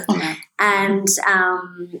purple.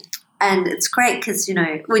 And it's great because,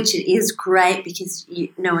 which it is great because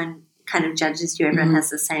no one kind of judges you. Everyone has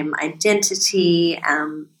the same identity,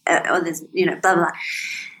 or there's, blah, blah.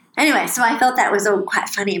 Anyway, so I thought that was all quite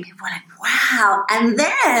funny and people were like, wow. And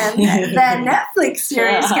then the Netflix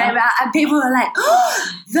series came out and people were like,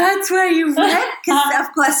 oh, that's where you went? Because,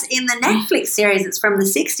 of course, in the Netflix series, it's from the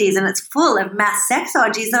 60s and it's full of mass sex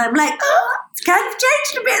orgies. And I'm like, oh, it's kind of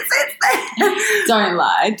changed a bit since then. Don't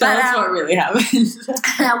lie. Tell us what really happened.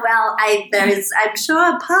 Well, I'm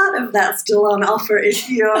sure a part of that's still on offer if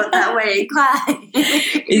you're that way inclined.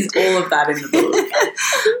 Is all of that in the book?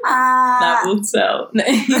 That will sell.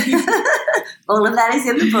 All of that is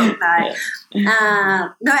in the book, though.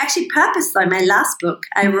 No, actually, Purpose, though, my last book,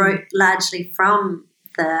 I wrote largely from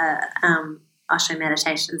the Osho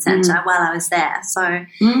Meditation Center while I was there. So,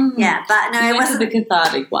 yeah, but no, it wasn't the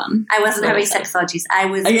cathartic one. I wasn't having sex orgies. I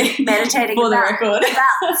was meditating for the record.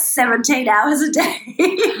 about 17 hours a day.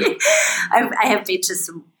 I have been to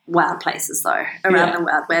some wild places, though, around the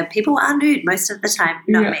world where people are nude most of the time.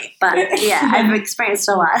 Not me, but I've experienced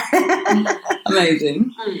a lot.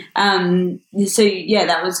 Amazing. So,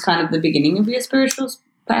 that was kind of the beginning of your spiritual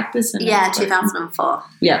practice? 2004.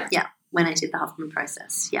 Yeah. Yeah. When I did the Hoffman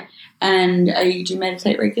process, And do you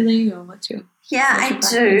meditate regularly or what's your I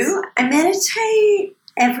do. I meditate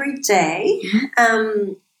every day.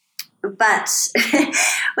 But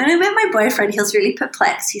when I met my boyfriend, he was really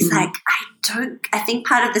perplexed. He's like, I think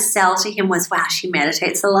part of the sell to him was, wow, she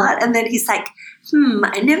meditates a lot. And then he's like,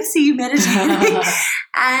 I never see you meditating.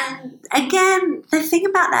 And again, the thing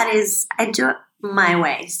about that is I do it my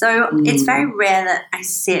way. So it's very rare that I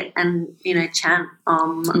sit and, chant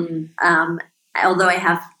although I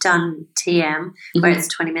have done TM where it's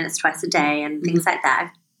 20 minutes twice a day and things like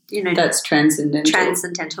that. That's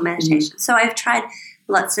transcendental meditation. So I've tried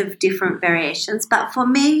lots of different variations. But for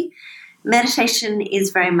me, meditation is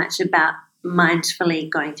very much about mindfully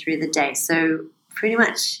going through the day. So pretty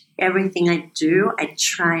much everything I do, I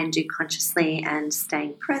try and do consciously and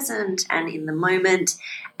staying present and in the moment.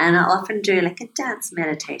 And I'll often do like a dance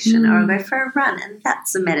meditation or I'll go for a run and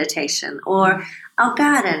that's a meditation, or I'll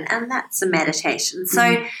garden and that's a meditation. So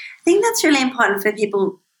I think that's really important for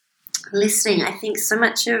people listening. I think so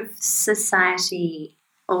much of society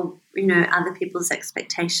or, other people's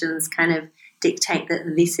expectations kind of dictate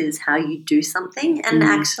that this is how you do something. And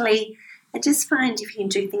actually, I just find if you can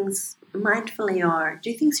do things mindfully or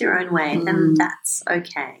do things your own way, then that's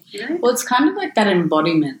okay. Well, it's kind of like that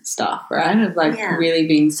embodiment stuff, right? Of like really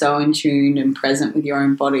being so in tune and present with your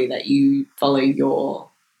own body that you follow your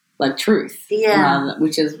like truth. Yeah.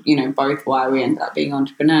 Which is, both why we end up being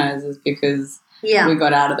entrepreneurs is because we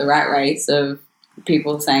got out of the rat race of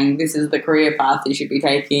people saying this is the career path you should be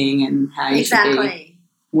taking and how you should be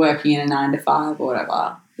working in a 9 to 5 or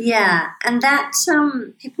whatever. Yeah, and that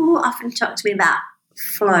people will often talk to me about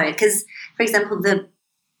flow because, for example, the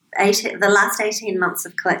last 18 months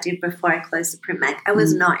of Collective before I closed the print mag, I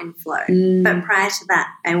was not in flow, but prior to that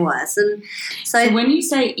I was. And so when you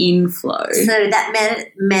say in flow, so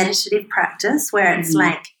that meditative practice where it's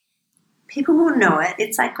like people will know it.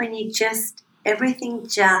 It's like when you just everything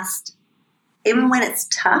just, even when it's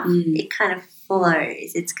tough, it kind of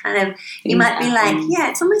flows. It's kind of, you might be like,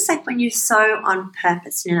 it's almost like when you sew on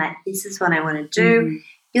purpose and you're like, this is what I want to do.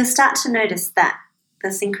 You'll start to notice that the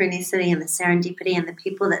synchronicity and the serendipity and the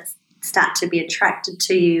people that start to be attracted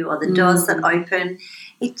to you, or the doors that open,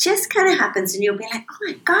 it just kind of happens, and you'll be like, oh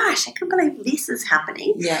my gosh, I can't believe this is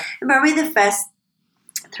happening. Yeah. And probably the first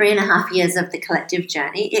 3.5 years of the collective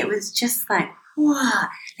journey, it was just like, whoa,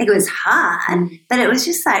 like it was hard, but it was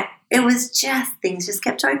just like, it was just, things just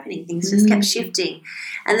kept opening, things just kept shifting.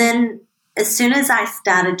 And then as soon as I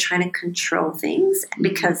started trying to control things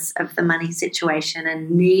because of the money situation and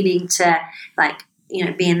needing to, like, you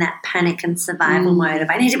know, be in that panic and survival mode of,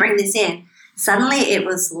 I need to bring this in, suddenly it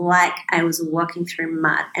was like I was walking through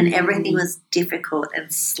mud and everything was difficult and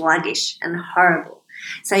sluggish and horrible.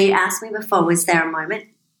 So you asked me before, was there a moment?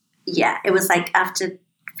 Yeah, it was like after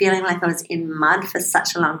feeling like I was in mud for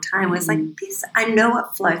such a long time, it was like this, I know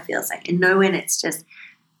what flow feels like. I know when it's just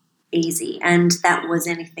easy, and that was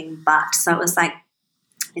anything but. So it was like,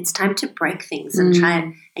 it's time to break things and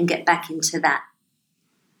try and get back into that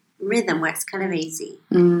rhythm where it's kind of easy.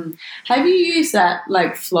 Have you used that,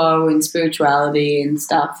 like, flow and spirituality and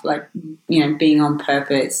stuff, like, you know, being on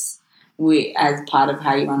purpose as part of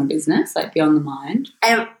how you run a business, like beyond the mind?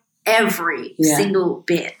 Every single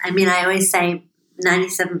bit. I mean, I always say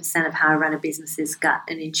 97% of how I run a business is gut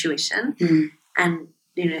and intuition and,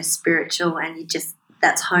 you know, spiritual, and you just,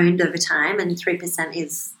 that's honed over time, and 3%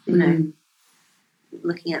 is, you know,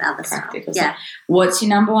 looking at other practical stuff. Yeah. What's your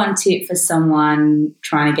number one tip for someone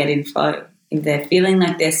trying to get in flow? If they're feeling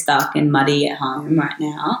like they're stuck and muddy at home right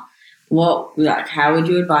now, how would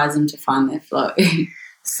you advise them to find their flow?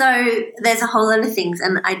 So there's a whole lot of things,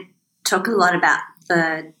 and I talk a lot about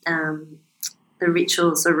the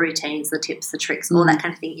rituals, the routines, the tips, the tricks, all that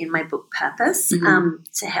kind of thing in my book Purpose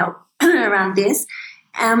to help around this.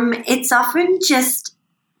 It's often just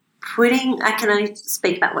I can only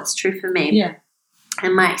speak about what's true for me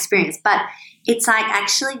and my experience, but it's like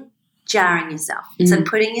actually jarring yourself. So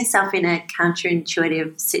putting yourself in a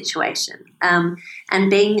counterintuitive situation and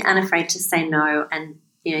being unafraid to say no and,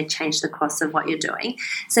 you know, change the course of what you're doing.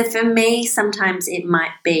 So for me, sometimes it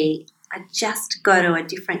might be I just go to a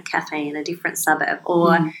different cafe in a different suburb,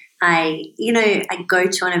 or I go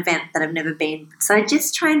to an event that I've never been. So I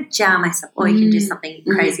just try and jar myself, or you can do something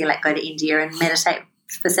crazy like go to India and meditate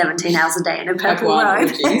for 17 hours a day in a purple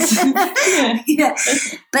robe. Yeah.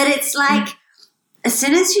 But it's like as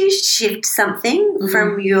soon as you shift something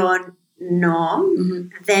from your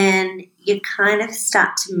norm, then you kind of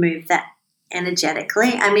start to move that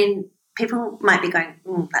energetically. I mean, people might be going,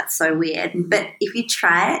 that's so weird. But if you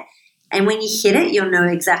try it, and when you hit it, you'll know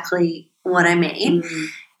exactly what I mean.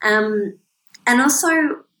 And also,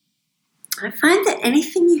 I find that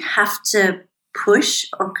anything you have to push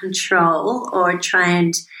or control or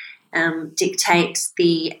try and dictate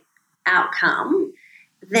the outcome,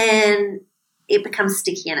 then it becomes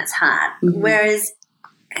sticky and it's hard. Whereas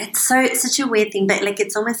it's such a weird thing, but like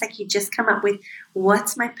it's almost like you just come up with,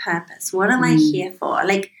 what's my purpose? What am I here for?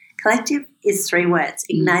 Like collective is 3 words,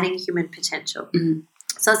 igniting human potential.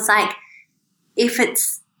 So it's like, if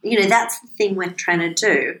it's, you know, that's the thing we're trying to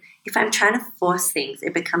do. If I'm trying to force things,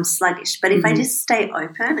 it becomes sluggish. But if I just stay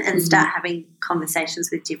open and start having conversations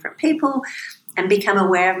with different people and become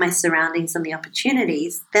aware of my surroundings and the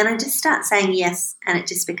opportunities, then I just start saying yes, and it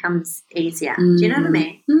just becomes easier. Do you know what I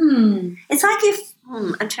mean? It's like if,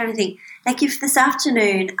 I'm trying to think, like if this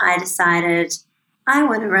afternoon I decided I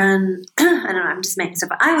want to run, I don't know, I'm just making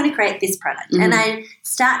stuff up. I want to create this product. And I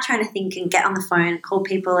start trying to think and get on the phone, call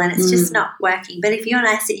people, and it's just not working. But if you and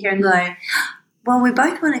I sit here and go, well, we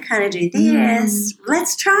both want to kind of do this,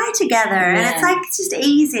 let's try together. And it's like, it's just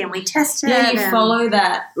easy, and we test it. Yeah, you follow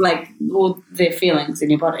that, like, all their feelings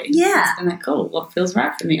in your body. Yeah. And they're cool. What feels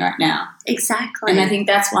right for me right now? Exactly. And I think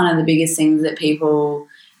that's one of the biggest things that people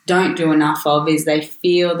don't do enough of, is they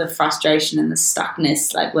feel the frustration and the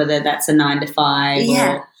stuckness, like whether that's a 9 to 5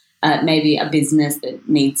 or maybe a business that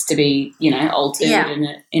needs to be, you know, altered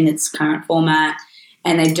in its current format,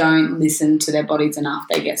 and they don't listen to their bodies enough.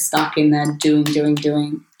 They get stuck in the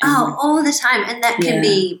doing. All the time. And that can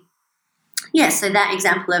be, so that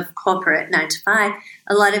example of corporate 9 to 5,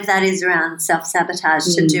 a lot of that is around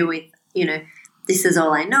self-sabotage to do with, you know, this is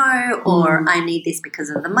all I know, or I need this because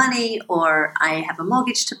of the money, or I have a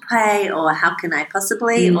mortgage to pay, or how can I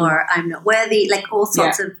possibly, or I'm not worthy, like all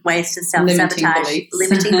sorts of ways to self-sabotage,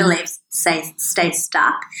 limiting beliefs, stay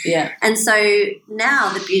stuck. Yeah. And so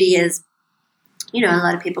now the beauty is, you know, a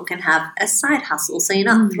lot of people can have a side hustle, so you're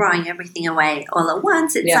not throwing everything away all at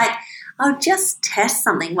once. It's like, I'll just test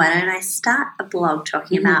something. Why don't I start a blog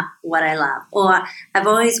talking about what I love? Or I've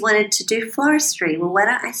always wanted to do floristry. Well, why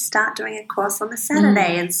don't I start doing a course on a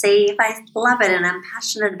Saturday and see if I love it and I'm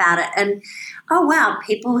passionate about it? And, oh, wow,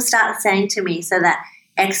 people start saying to me, so that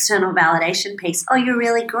external validation piece, oh, you're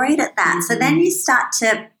really great at that. So then you start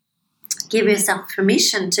to give yourself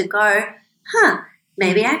permission to go,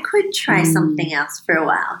 maybe I could try something else for a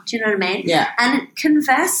while. Do you know what I mean? Yeah. And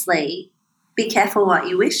conversely, be careful what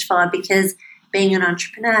you wish for, because being an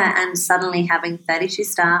entrepreneur and suddenly having 32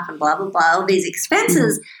 staff and blah, blah, blah, all these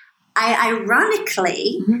expenses, I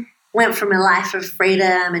ironically went from a life of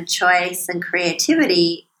freedom and choice and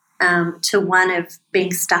creativity to one of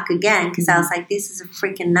being stuck again, because I was like, this is a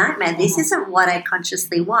freaking nightmare. This isn't what I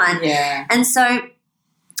consciously want. Yeah. And so,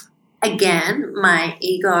 again, my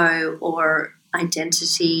ego or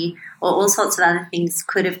identity or all sorts of other things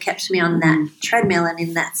could have kept me on that treadmill and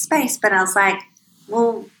in that space. But I was like,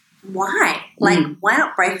 well, why? Like, why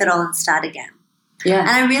not break it all and start again? Yeah. And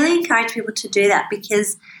I really encourage people to do that,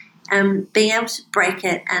 because being able to break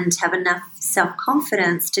it and have enough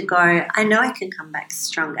self-confidence to go, I know I can come back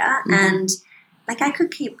stronger. And like I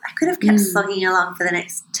could have kept slogging along for the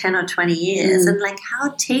next 10 or 20 years and like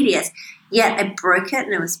how tedious. Yet I broke it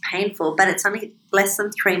and it was painful, but it's only less than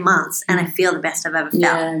 3 months and I feel the best I've ever felt.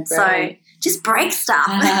 Yeah, so just break stuff.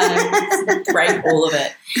 Break all of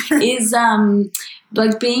it. Is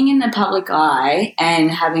like being in the public eye and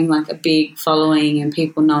having like a big following and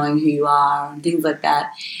people knowing who you are and things like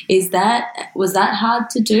that, was that hard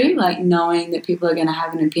to do? Like knowing that people are going to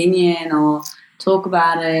have an opinion or talk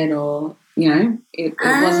about it, or, you know, it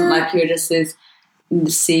wasn't like you're just the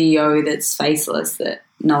CEO that's faceless that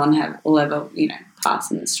no one will ever, you know, pass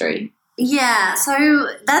in the street. Yeah, so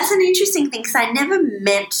that's an interesting thing, because I never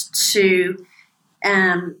meant to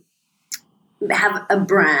have a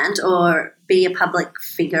brand or be a public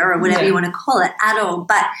figure or whatever you want to call it at all.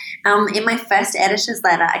 But in my first editor's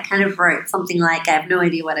letter, I kind of wrote something like, I have no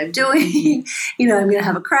idea what I'm doing, you know, I'm going to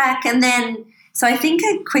have a crack. And then, so I think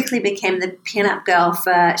I quickly became the pin-up girl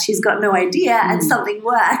for she's got no idea and something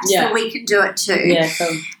worked, so we can do it too. Yeah,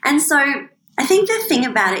 cool. And so I think the thing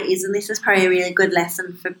about it is, and this is probably a really good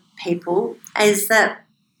lesson for people, is that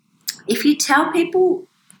if you tell people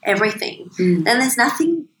everything, then there's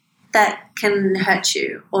nothing that can hurt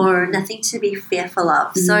you or nothing to be fearful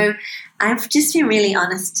of. So I've just been really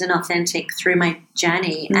honest and authentic through my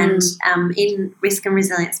journey. And in Risk and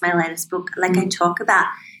Resilience, my latest book, like I talk about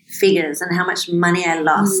figures and how much money I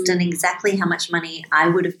lost and exactly how much money I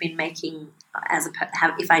would have been making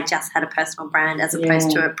if I just had a personal brand as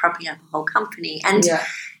opposed to propping up a whole company. And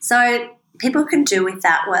so people can do with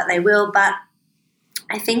that what they will, but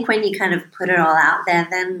I think when you kind of put it all out there,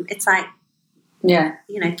 then it's like, you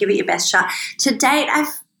know, give it your best shot. To date,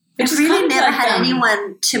 I've really never had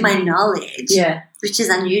anyone, to my knowledge, which is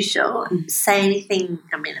unusual, say anything.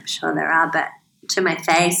 I mean, I'm sure there are, but to my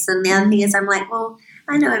face. And the other thing is, I'm like, well,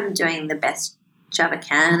 I know I'm doing the best job I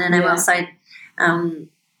can, and I'm also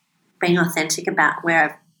being authentic about where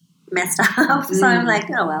I've messed up. So I'm like,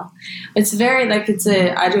 oh well. It's very like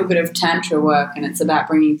I do a bit of tantra work, and it's about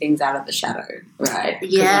bringing things out of the shadow, right?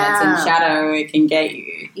 Yeah. When it's in shadow, it can get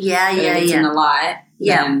you. Yeah, but if it's in the light,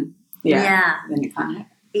 then it can't happen.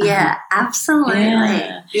 Yeah, absolutely.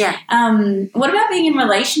 Yeah. What about being in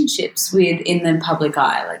relationships in the public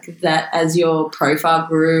eye? Like that, as your profile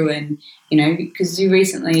grew, and you know, because you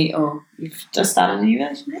recently, or you've just started a new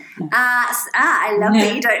relationship. No. I love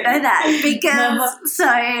that you don't know that, because so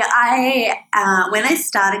I when I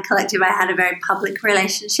started Collective, I had a very public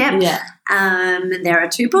relationship. Yeah. There are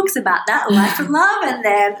 2 books about that: Life and Love, and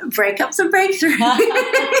then Breakups and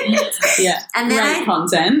Breakthroughs. Yeah. And then great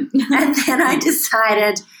content. And then I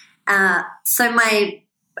decided. So my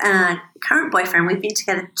current boyfriend, we've been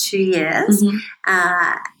together 2 years,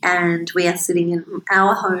 and we are sitting in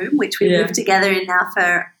our home, which we've lived together in now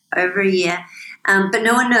for over a year, but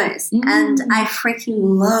no one knows. And I freaking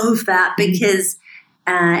love that, because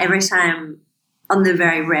every time, on the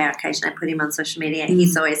very rare occasion I put him on social media,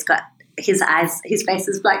 he's always got his face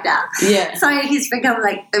is blacked out. Yeah. So he's become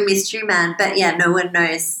like the mystery man, but no one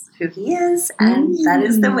knows who he is, and that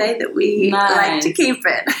is the way that we like to keep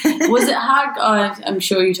it. Was it hard? I'm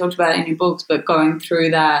sure you talked about it in your books, but going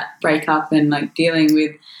through that breakup and like dealing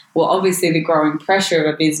with, well, obviously the growing pressure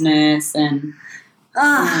of a business and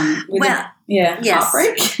heartbreak.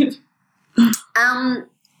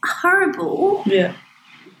 Horrible. Yeah.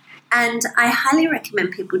 And I highly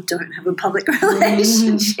recommend people don't have a public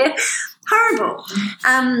relationship. Horrible.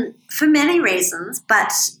 For many reasons,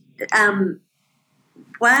 but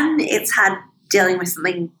one, it's hard dealing with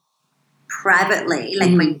something privately,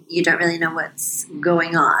 like when you don't really know what's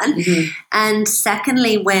going on. And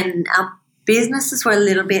secondly, when our businesses were a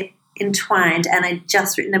little bit entwined, and I'd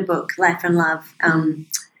just written a book, Life and Love,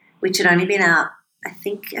 which had only been out, I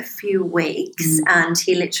think, a few weeks, and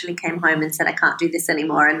he literally came home and said, I can't do this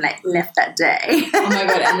anymore, and like left that day. Oh my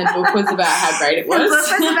God, and the book was about how great it was? The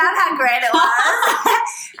book was about how great it was.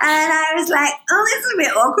 And I was like, oh, this is a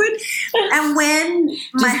bit awkward. And when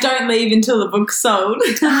Just don't leave until the book's sold.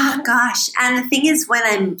 Oh, gosh. And the thing is, when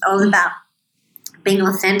I'm all about being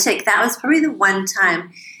authentic, that was probably the one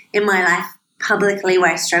time in my life publicly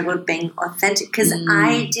where I struggled being authentic, because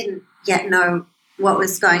I didn't yet know what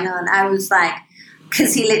was going on. I was like,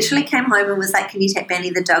 because he literally came home and was like, can you take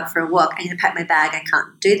Benny the dog for a walk? I'm going to pack my bag. I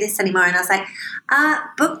can't do this anymore. And I was like,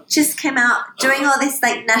 book just came out, doing all this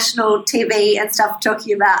like national TV and stuff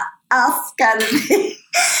talking about us kind of thing.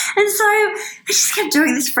 And so I just kept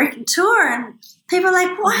doing this freaking tour, and people were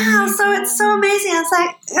like, wow, so it's so amazing. I was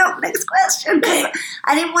like, oh, next question.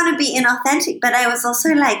 I didn't want to be inauthentic, but I was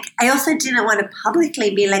also like, I also didn't want to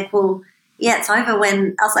publicly be like, well, yeah, it's over.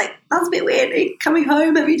 When I was like, that's a bit weird. Are you coming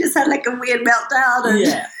home? Have you just had like a weird meltdown?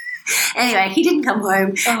 And anyway, he didn't come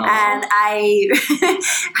home, and I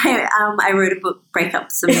wrote a book,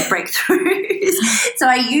 Breakups and Breakthroughs. So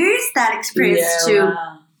I used that experience to,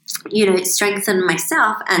 you know, strengthen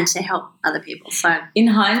myself and to help other people. So in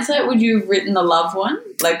hindsight, would you have written the love one,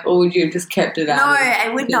 like, or would you have just kept it out? No, I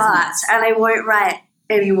would not, and I won't write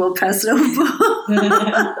any more personal books.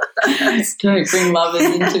 Don't bring lovers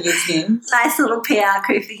into business. Nice little PR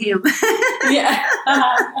coup for him. Yeah.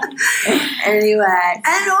 Anyway,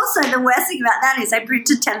 and also the worst thing about that is I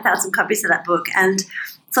printed 10,000 copies of that book, and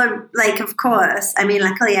so, like, of course, I mean,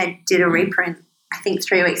 luckily I did a reprint, I think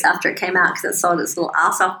 3 weeks after it came out, because it sold its little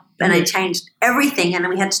ass off, and I changed everything, and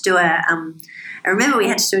then we had to do I remember we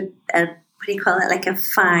had to do a what do you call it, like a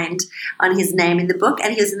find on his name in the book,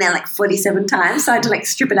 and he was in there like 47 times, so I had to like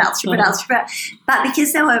strip it out. But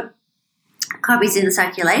because there were copies in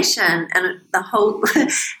circulation, and the whole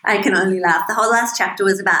I can only laugh, the whole last chapter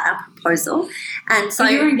was about our proposal, and so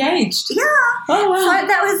you were engaged. Yeah. Oh wow. So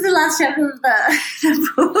that was the last chapter of the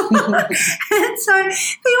book. And so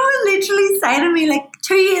people would literally say to me like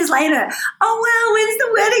 2 years later, oh wow, when's the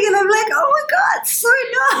wedding? And I'm like, oh my God, so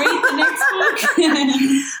nice. Read the next book.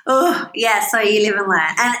 Oh yeah, so you live and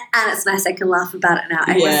learn, and it's nice I can laugh about it now.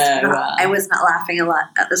 I was not laughing a lot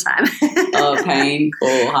at the time. Oh,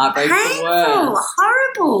 painful, heartbreak. Painful,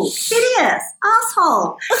 horrible, hideous,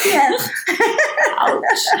 asshole. Yes.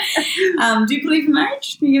 Ouch. Do you believe in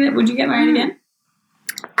marriage? Would you get married again?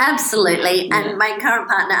 Absolutely. Yeah. And my current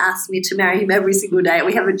partner asks me to marry him every single day.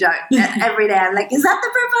 We have a joke every day. I'm like, is that the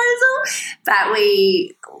proposal? But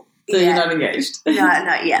So you're not engaged? No,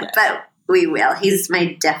 not yet. Yeah. But we will. He's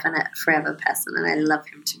my definite forever person, and I love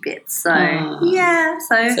him to bits. So, yeah.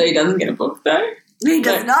 So he doesn't get a book, though? He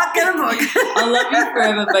does not get a book. I love you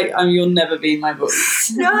forever, but you'll never be in my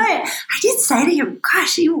books. No, I did say to him,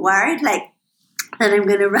 gosh, are you worried, like, that I'm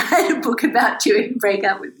going to write a book about you and break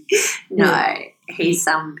up with me? No. Yeah. He's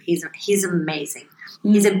amazing.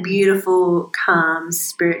 He's a beautiful, calm,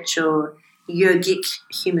 spiritual, yogic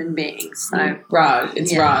human being. So Raj,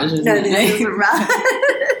 it's Raj, isn't it? This is Raj.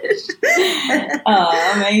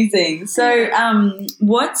 Oh, amazing. So,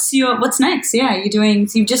 what's next? Yeah, you're doing.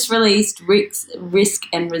 So you've just released Risk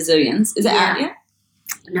and Resilience. Is it out yet?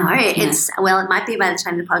 No, it might be by the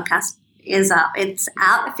time the podcast is up. It's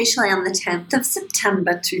out officially on the 10th of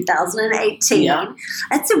September 2018. Yeah.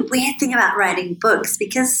 That's a weird thing about writing books,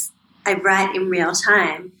 because I write in real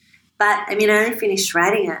time, but I mean, I only finished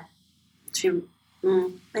writing it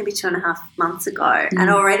maybe 2.5 months ago,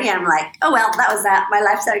 and already I'm like, oh well, that was that. My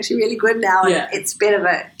life's actually really good now, and it's a bit of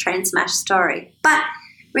a train smash story, but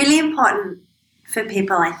really important for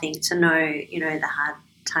people, I think, to know, you know, the hard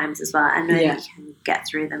times as well, and know that you can get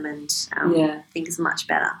through them, and things are much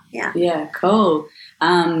better. Yeah, cool.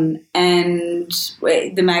 And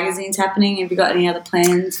the magazine's happening. Have you got any other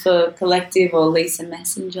plans for Collective or Lisa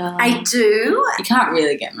Messenger? I do. You can't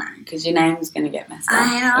really get married because your name's going to get messed up.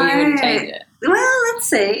 I know. Or you wouldn't change it. Well, let's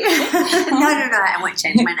see. No, I won't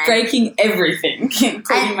change my name. Breaking everything,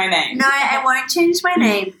 including my name. No, I won't change my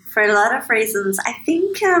name for a lot of reasons. I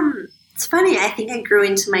think it's funny. I think I grew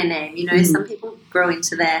into my name. You know, some people grow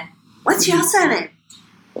into their... What's your surname?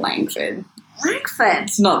 Langford. Langford.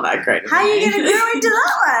 It's not that great. How are you going to grow into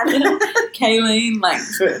that one? Kayleen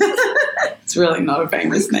Langford. It's really not a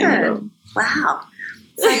famous name at all. Wow.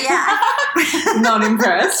 So, yeah. Not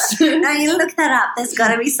impressed. No, you look that up. There's got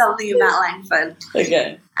to be something about Langford.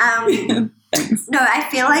 Okay. Thanks. No, I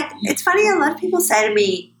feel like it's funny. A lot of people say to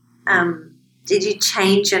me, do did you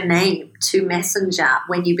change your name to Messenger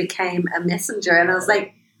when you became a messenger? And I was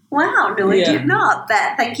like, wow, no, I did not.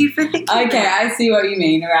 But thank you for thinking Okay, that. I see what you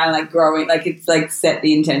mean around like growing, like it's like set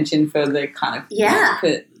the intention for the kind of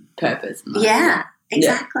purpose. Yeah,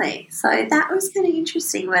 exactly. So that was kind of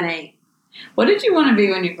interesting when What did you want to be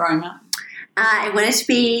when you're growing up? I wanted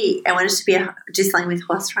to do something with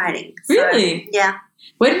horse riding. So, Really? Yeah.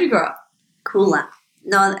 Where did you grow up? Cooler.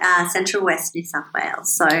 No, Central West New South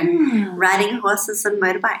Wales. So riding horses and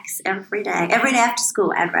motorbikes every day. Every day after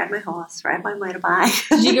school, I'd ride my horse, ride my motorbike.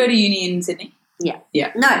 Did you go to uni in Sydney? Yeah.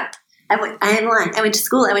 Yeah. No, I am lying. I went to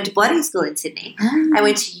school. I went to boarding school in Sydney. Oh. I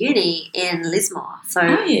went to uni in Lismore. So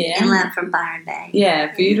inland from Byron Bay.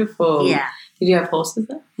 Yeah, beautiful. Yeah. Did you have horses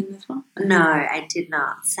there in this one? No, I did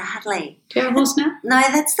not, sadly. Do you have a horse now? No,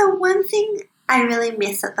 that's the one thing I really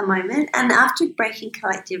miss at the moment. And after Breaking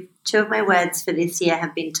Collective, 2 of my words for this year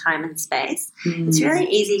have been time and space. It's really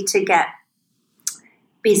easy to get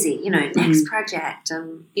busy, next project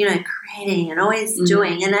and, creating and always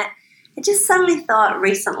doing. And I just suddenly thought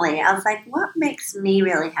recently, I was like, what makes me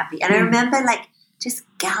really happy? And I remember like just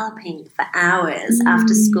galloping for hours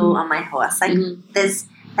after school on my horse. Like there's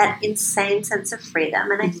that insane sense of freedom.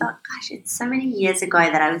 And I thought, gosh, it's so many years ago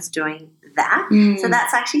that I was doing that. So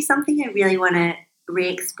that's actually something I really want to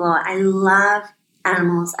re-explore. I love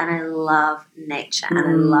animals and I love nature and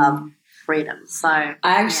I love freedom. So I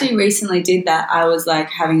actually recently did that. I was like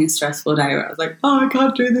having a stressful day where I was like, oh, I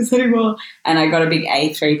can't do this anymore. And I got a big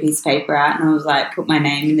A3 piece of paper out and I was like, put my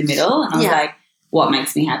name in the middle and I was like, what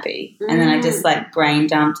makes me happy? And then I just like brain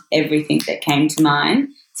dumped everything that came to mind.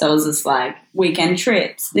 So it was just like weekend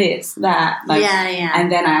trips, this, that. Like,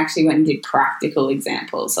 and then I actually went and did practical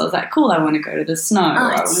examples. So I was like, cool, I want to go to the snow.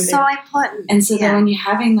 Oh, it's so important. And so then when you're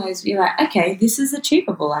having those, you're like, okay, this is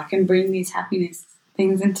achievable. I can bring these happiness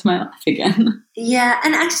things into my life again. Yeah,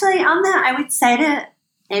 and actually on that, I would say to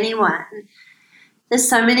anyone, there's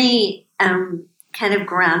so many kind of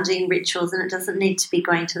grounding rituals and it doesn't need to be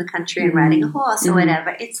going to the country and riding a horse or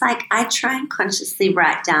whatever. It's like I try and consciously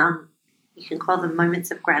write down, you can call them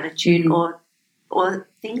moments of gratitude or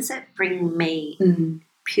things that bring me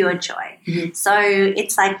pure joy. So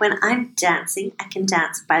it's like when I'm dancing, I can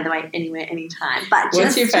dance, by the way, anywhere, anytime. But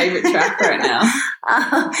what's your favourite track right now?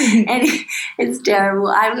 It's terrible.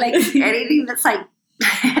 I'm like anything that's like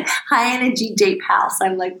high energy, deep house.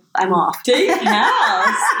 I'm like, I'm off. Deep house?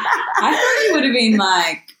 I thought you would have been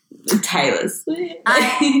like Taylor Swift.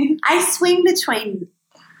 I swing between,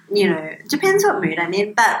 depends what mood I'm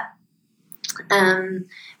in, but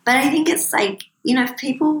I think it's like, if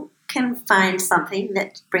people can find something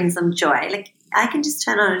that brings them joy, like I can just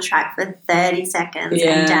turn on a track for 30 seconds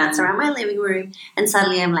and dance around my living room and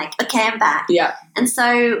suddenly I'm like, okay, I'm back. Yeah. And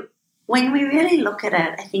so when we really look at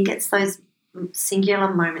it, I think it's those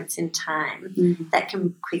singular moments in time that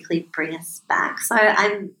can quickly bring us back. So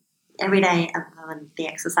every day on the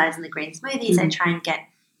exercise and the green smoothies, I try and get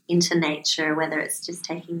into nature, whether it's just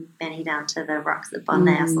taking Benny down to the rocks at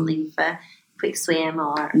Bondi or something for a quick swim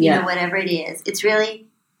or whatever it is. It's really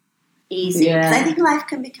easy because I think life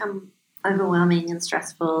can become overwhelming and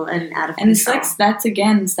stressful and out of control. And it's like that's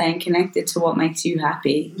again staying connected to what makes you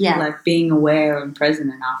happy. Yeah, like being aware and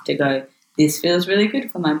present enough to go, this feels really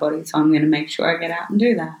good for my body, so I'm going to make sure I get out and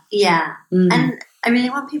do that. Yeah, and I really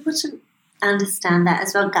want people to understand that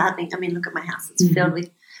as well. Gardening, I mean, look at my house; it's filled with,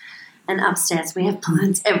 and upstairs we have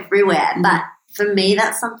plants everywhere. But for me,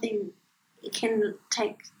 that's something it can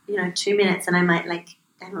take 2 minutes, and I might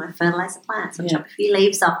fertilize the plants or chop a few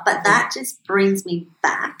leaves off. But that just brings me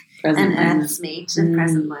back and earths me to the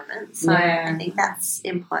present moment. So I think that's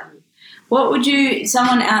important. What would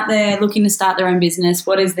someone out there looking to start their own business,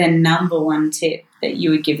 what is their number one tip that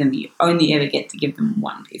you would give them? You only ever get to give them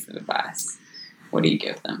one piece of advice. What do you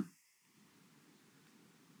give them?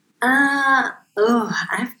 I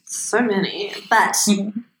have so many, but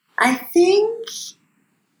I think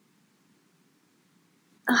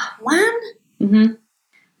one.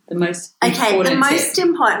 The most important the most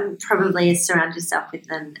important probably is surround yourself with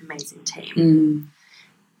an amazing team.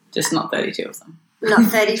 Just not 32 of them.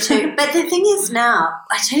 Not 32. But the thing is now,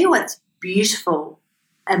 I tell you what's beautiful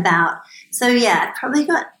about, I've probably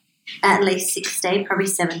got at least 16, probably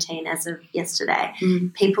 17 as of yesterday,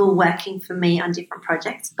 people working for me on different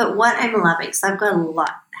projects. But what I'm loving, so I've got a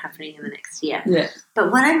lot happening in the next year. Yeah.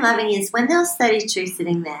 But what I'm loving is when there was 32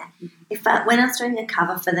 sitting there, when I was doing a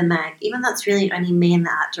cover for the mag, even though it's really only me and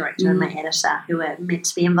the art director and my editor who are meant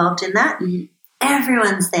to be involved in that,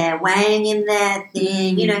 everyone's there weighing in their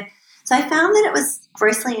thing, So I found that it was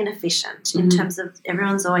grossly inefficient in terms of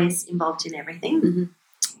everyone's always involved in everything.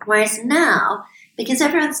 Whereas now, because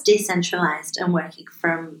everyone's decentralized and working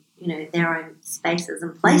from, their own spaces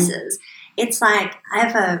and places, it's like I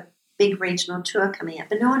have a big regional tour coming up,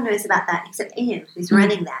 but no one knows about that except Ian, who's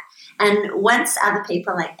running that. And once other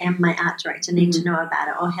people like Em, my art director, need to know about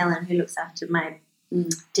it, or Helen, who looks after my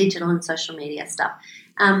digital and social media stuff,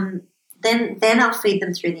 then I'll feed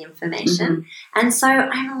them through the information. And so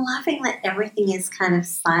I'm loving that everything is kind of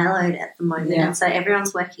siloed at the moment. And so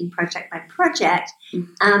everyone's working project by project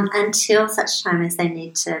until such time as they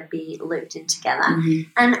need to be looped in together.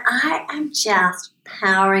 And I am just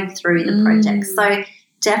powering through the project. So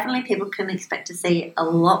definitely people can expect to see a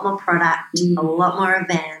lot more product, a lot more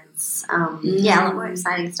events, a lot more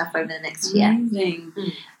exciting stuff over the next year. Amazing.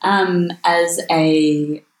 As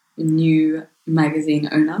a new magazine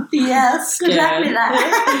owner. Yes, exactly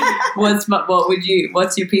that.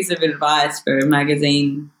 What's your piece of advice for a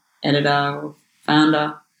magazine editor or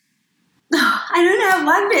founder? I don't have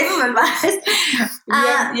one piece of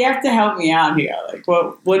advice. You have to help me out here. Like,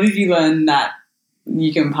 what did you learn that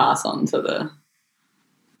you can pass on to the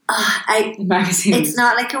magazine? It's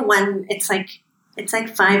not like it's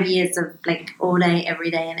like 5 years of like all day,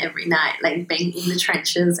 every day and every night, like being in the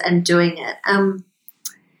trenches and doing it.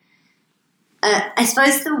 I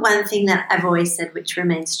suppose the one thing that I've always said, which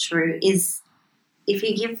remains true, is if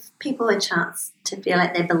you give people a chance to feel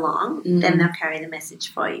like they belong, then they'll carry the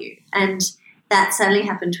message for you. And that certainly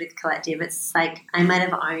happened with Collective. It's like I might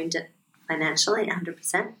have owned it financially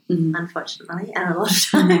 100%, unfortunately, and a lot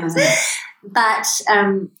of times. But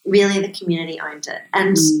really the community owned it.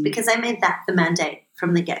 And because I made that the mandate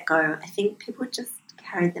from the get-go, I think people just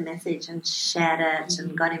carried the message and shared it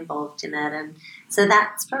and got involved in it. And so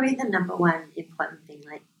that's probably the number one important thing,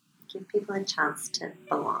 like give people a chance to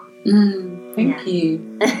belong. Thank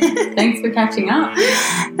you. Thanks for catching up.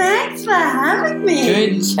 Thanks for having me.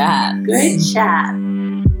 Good chat.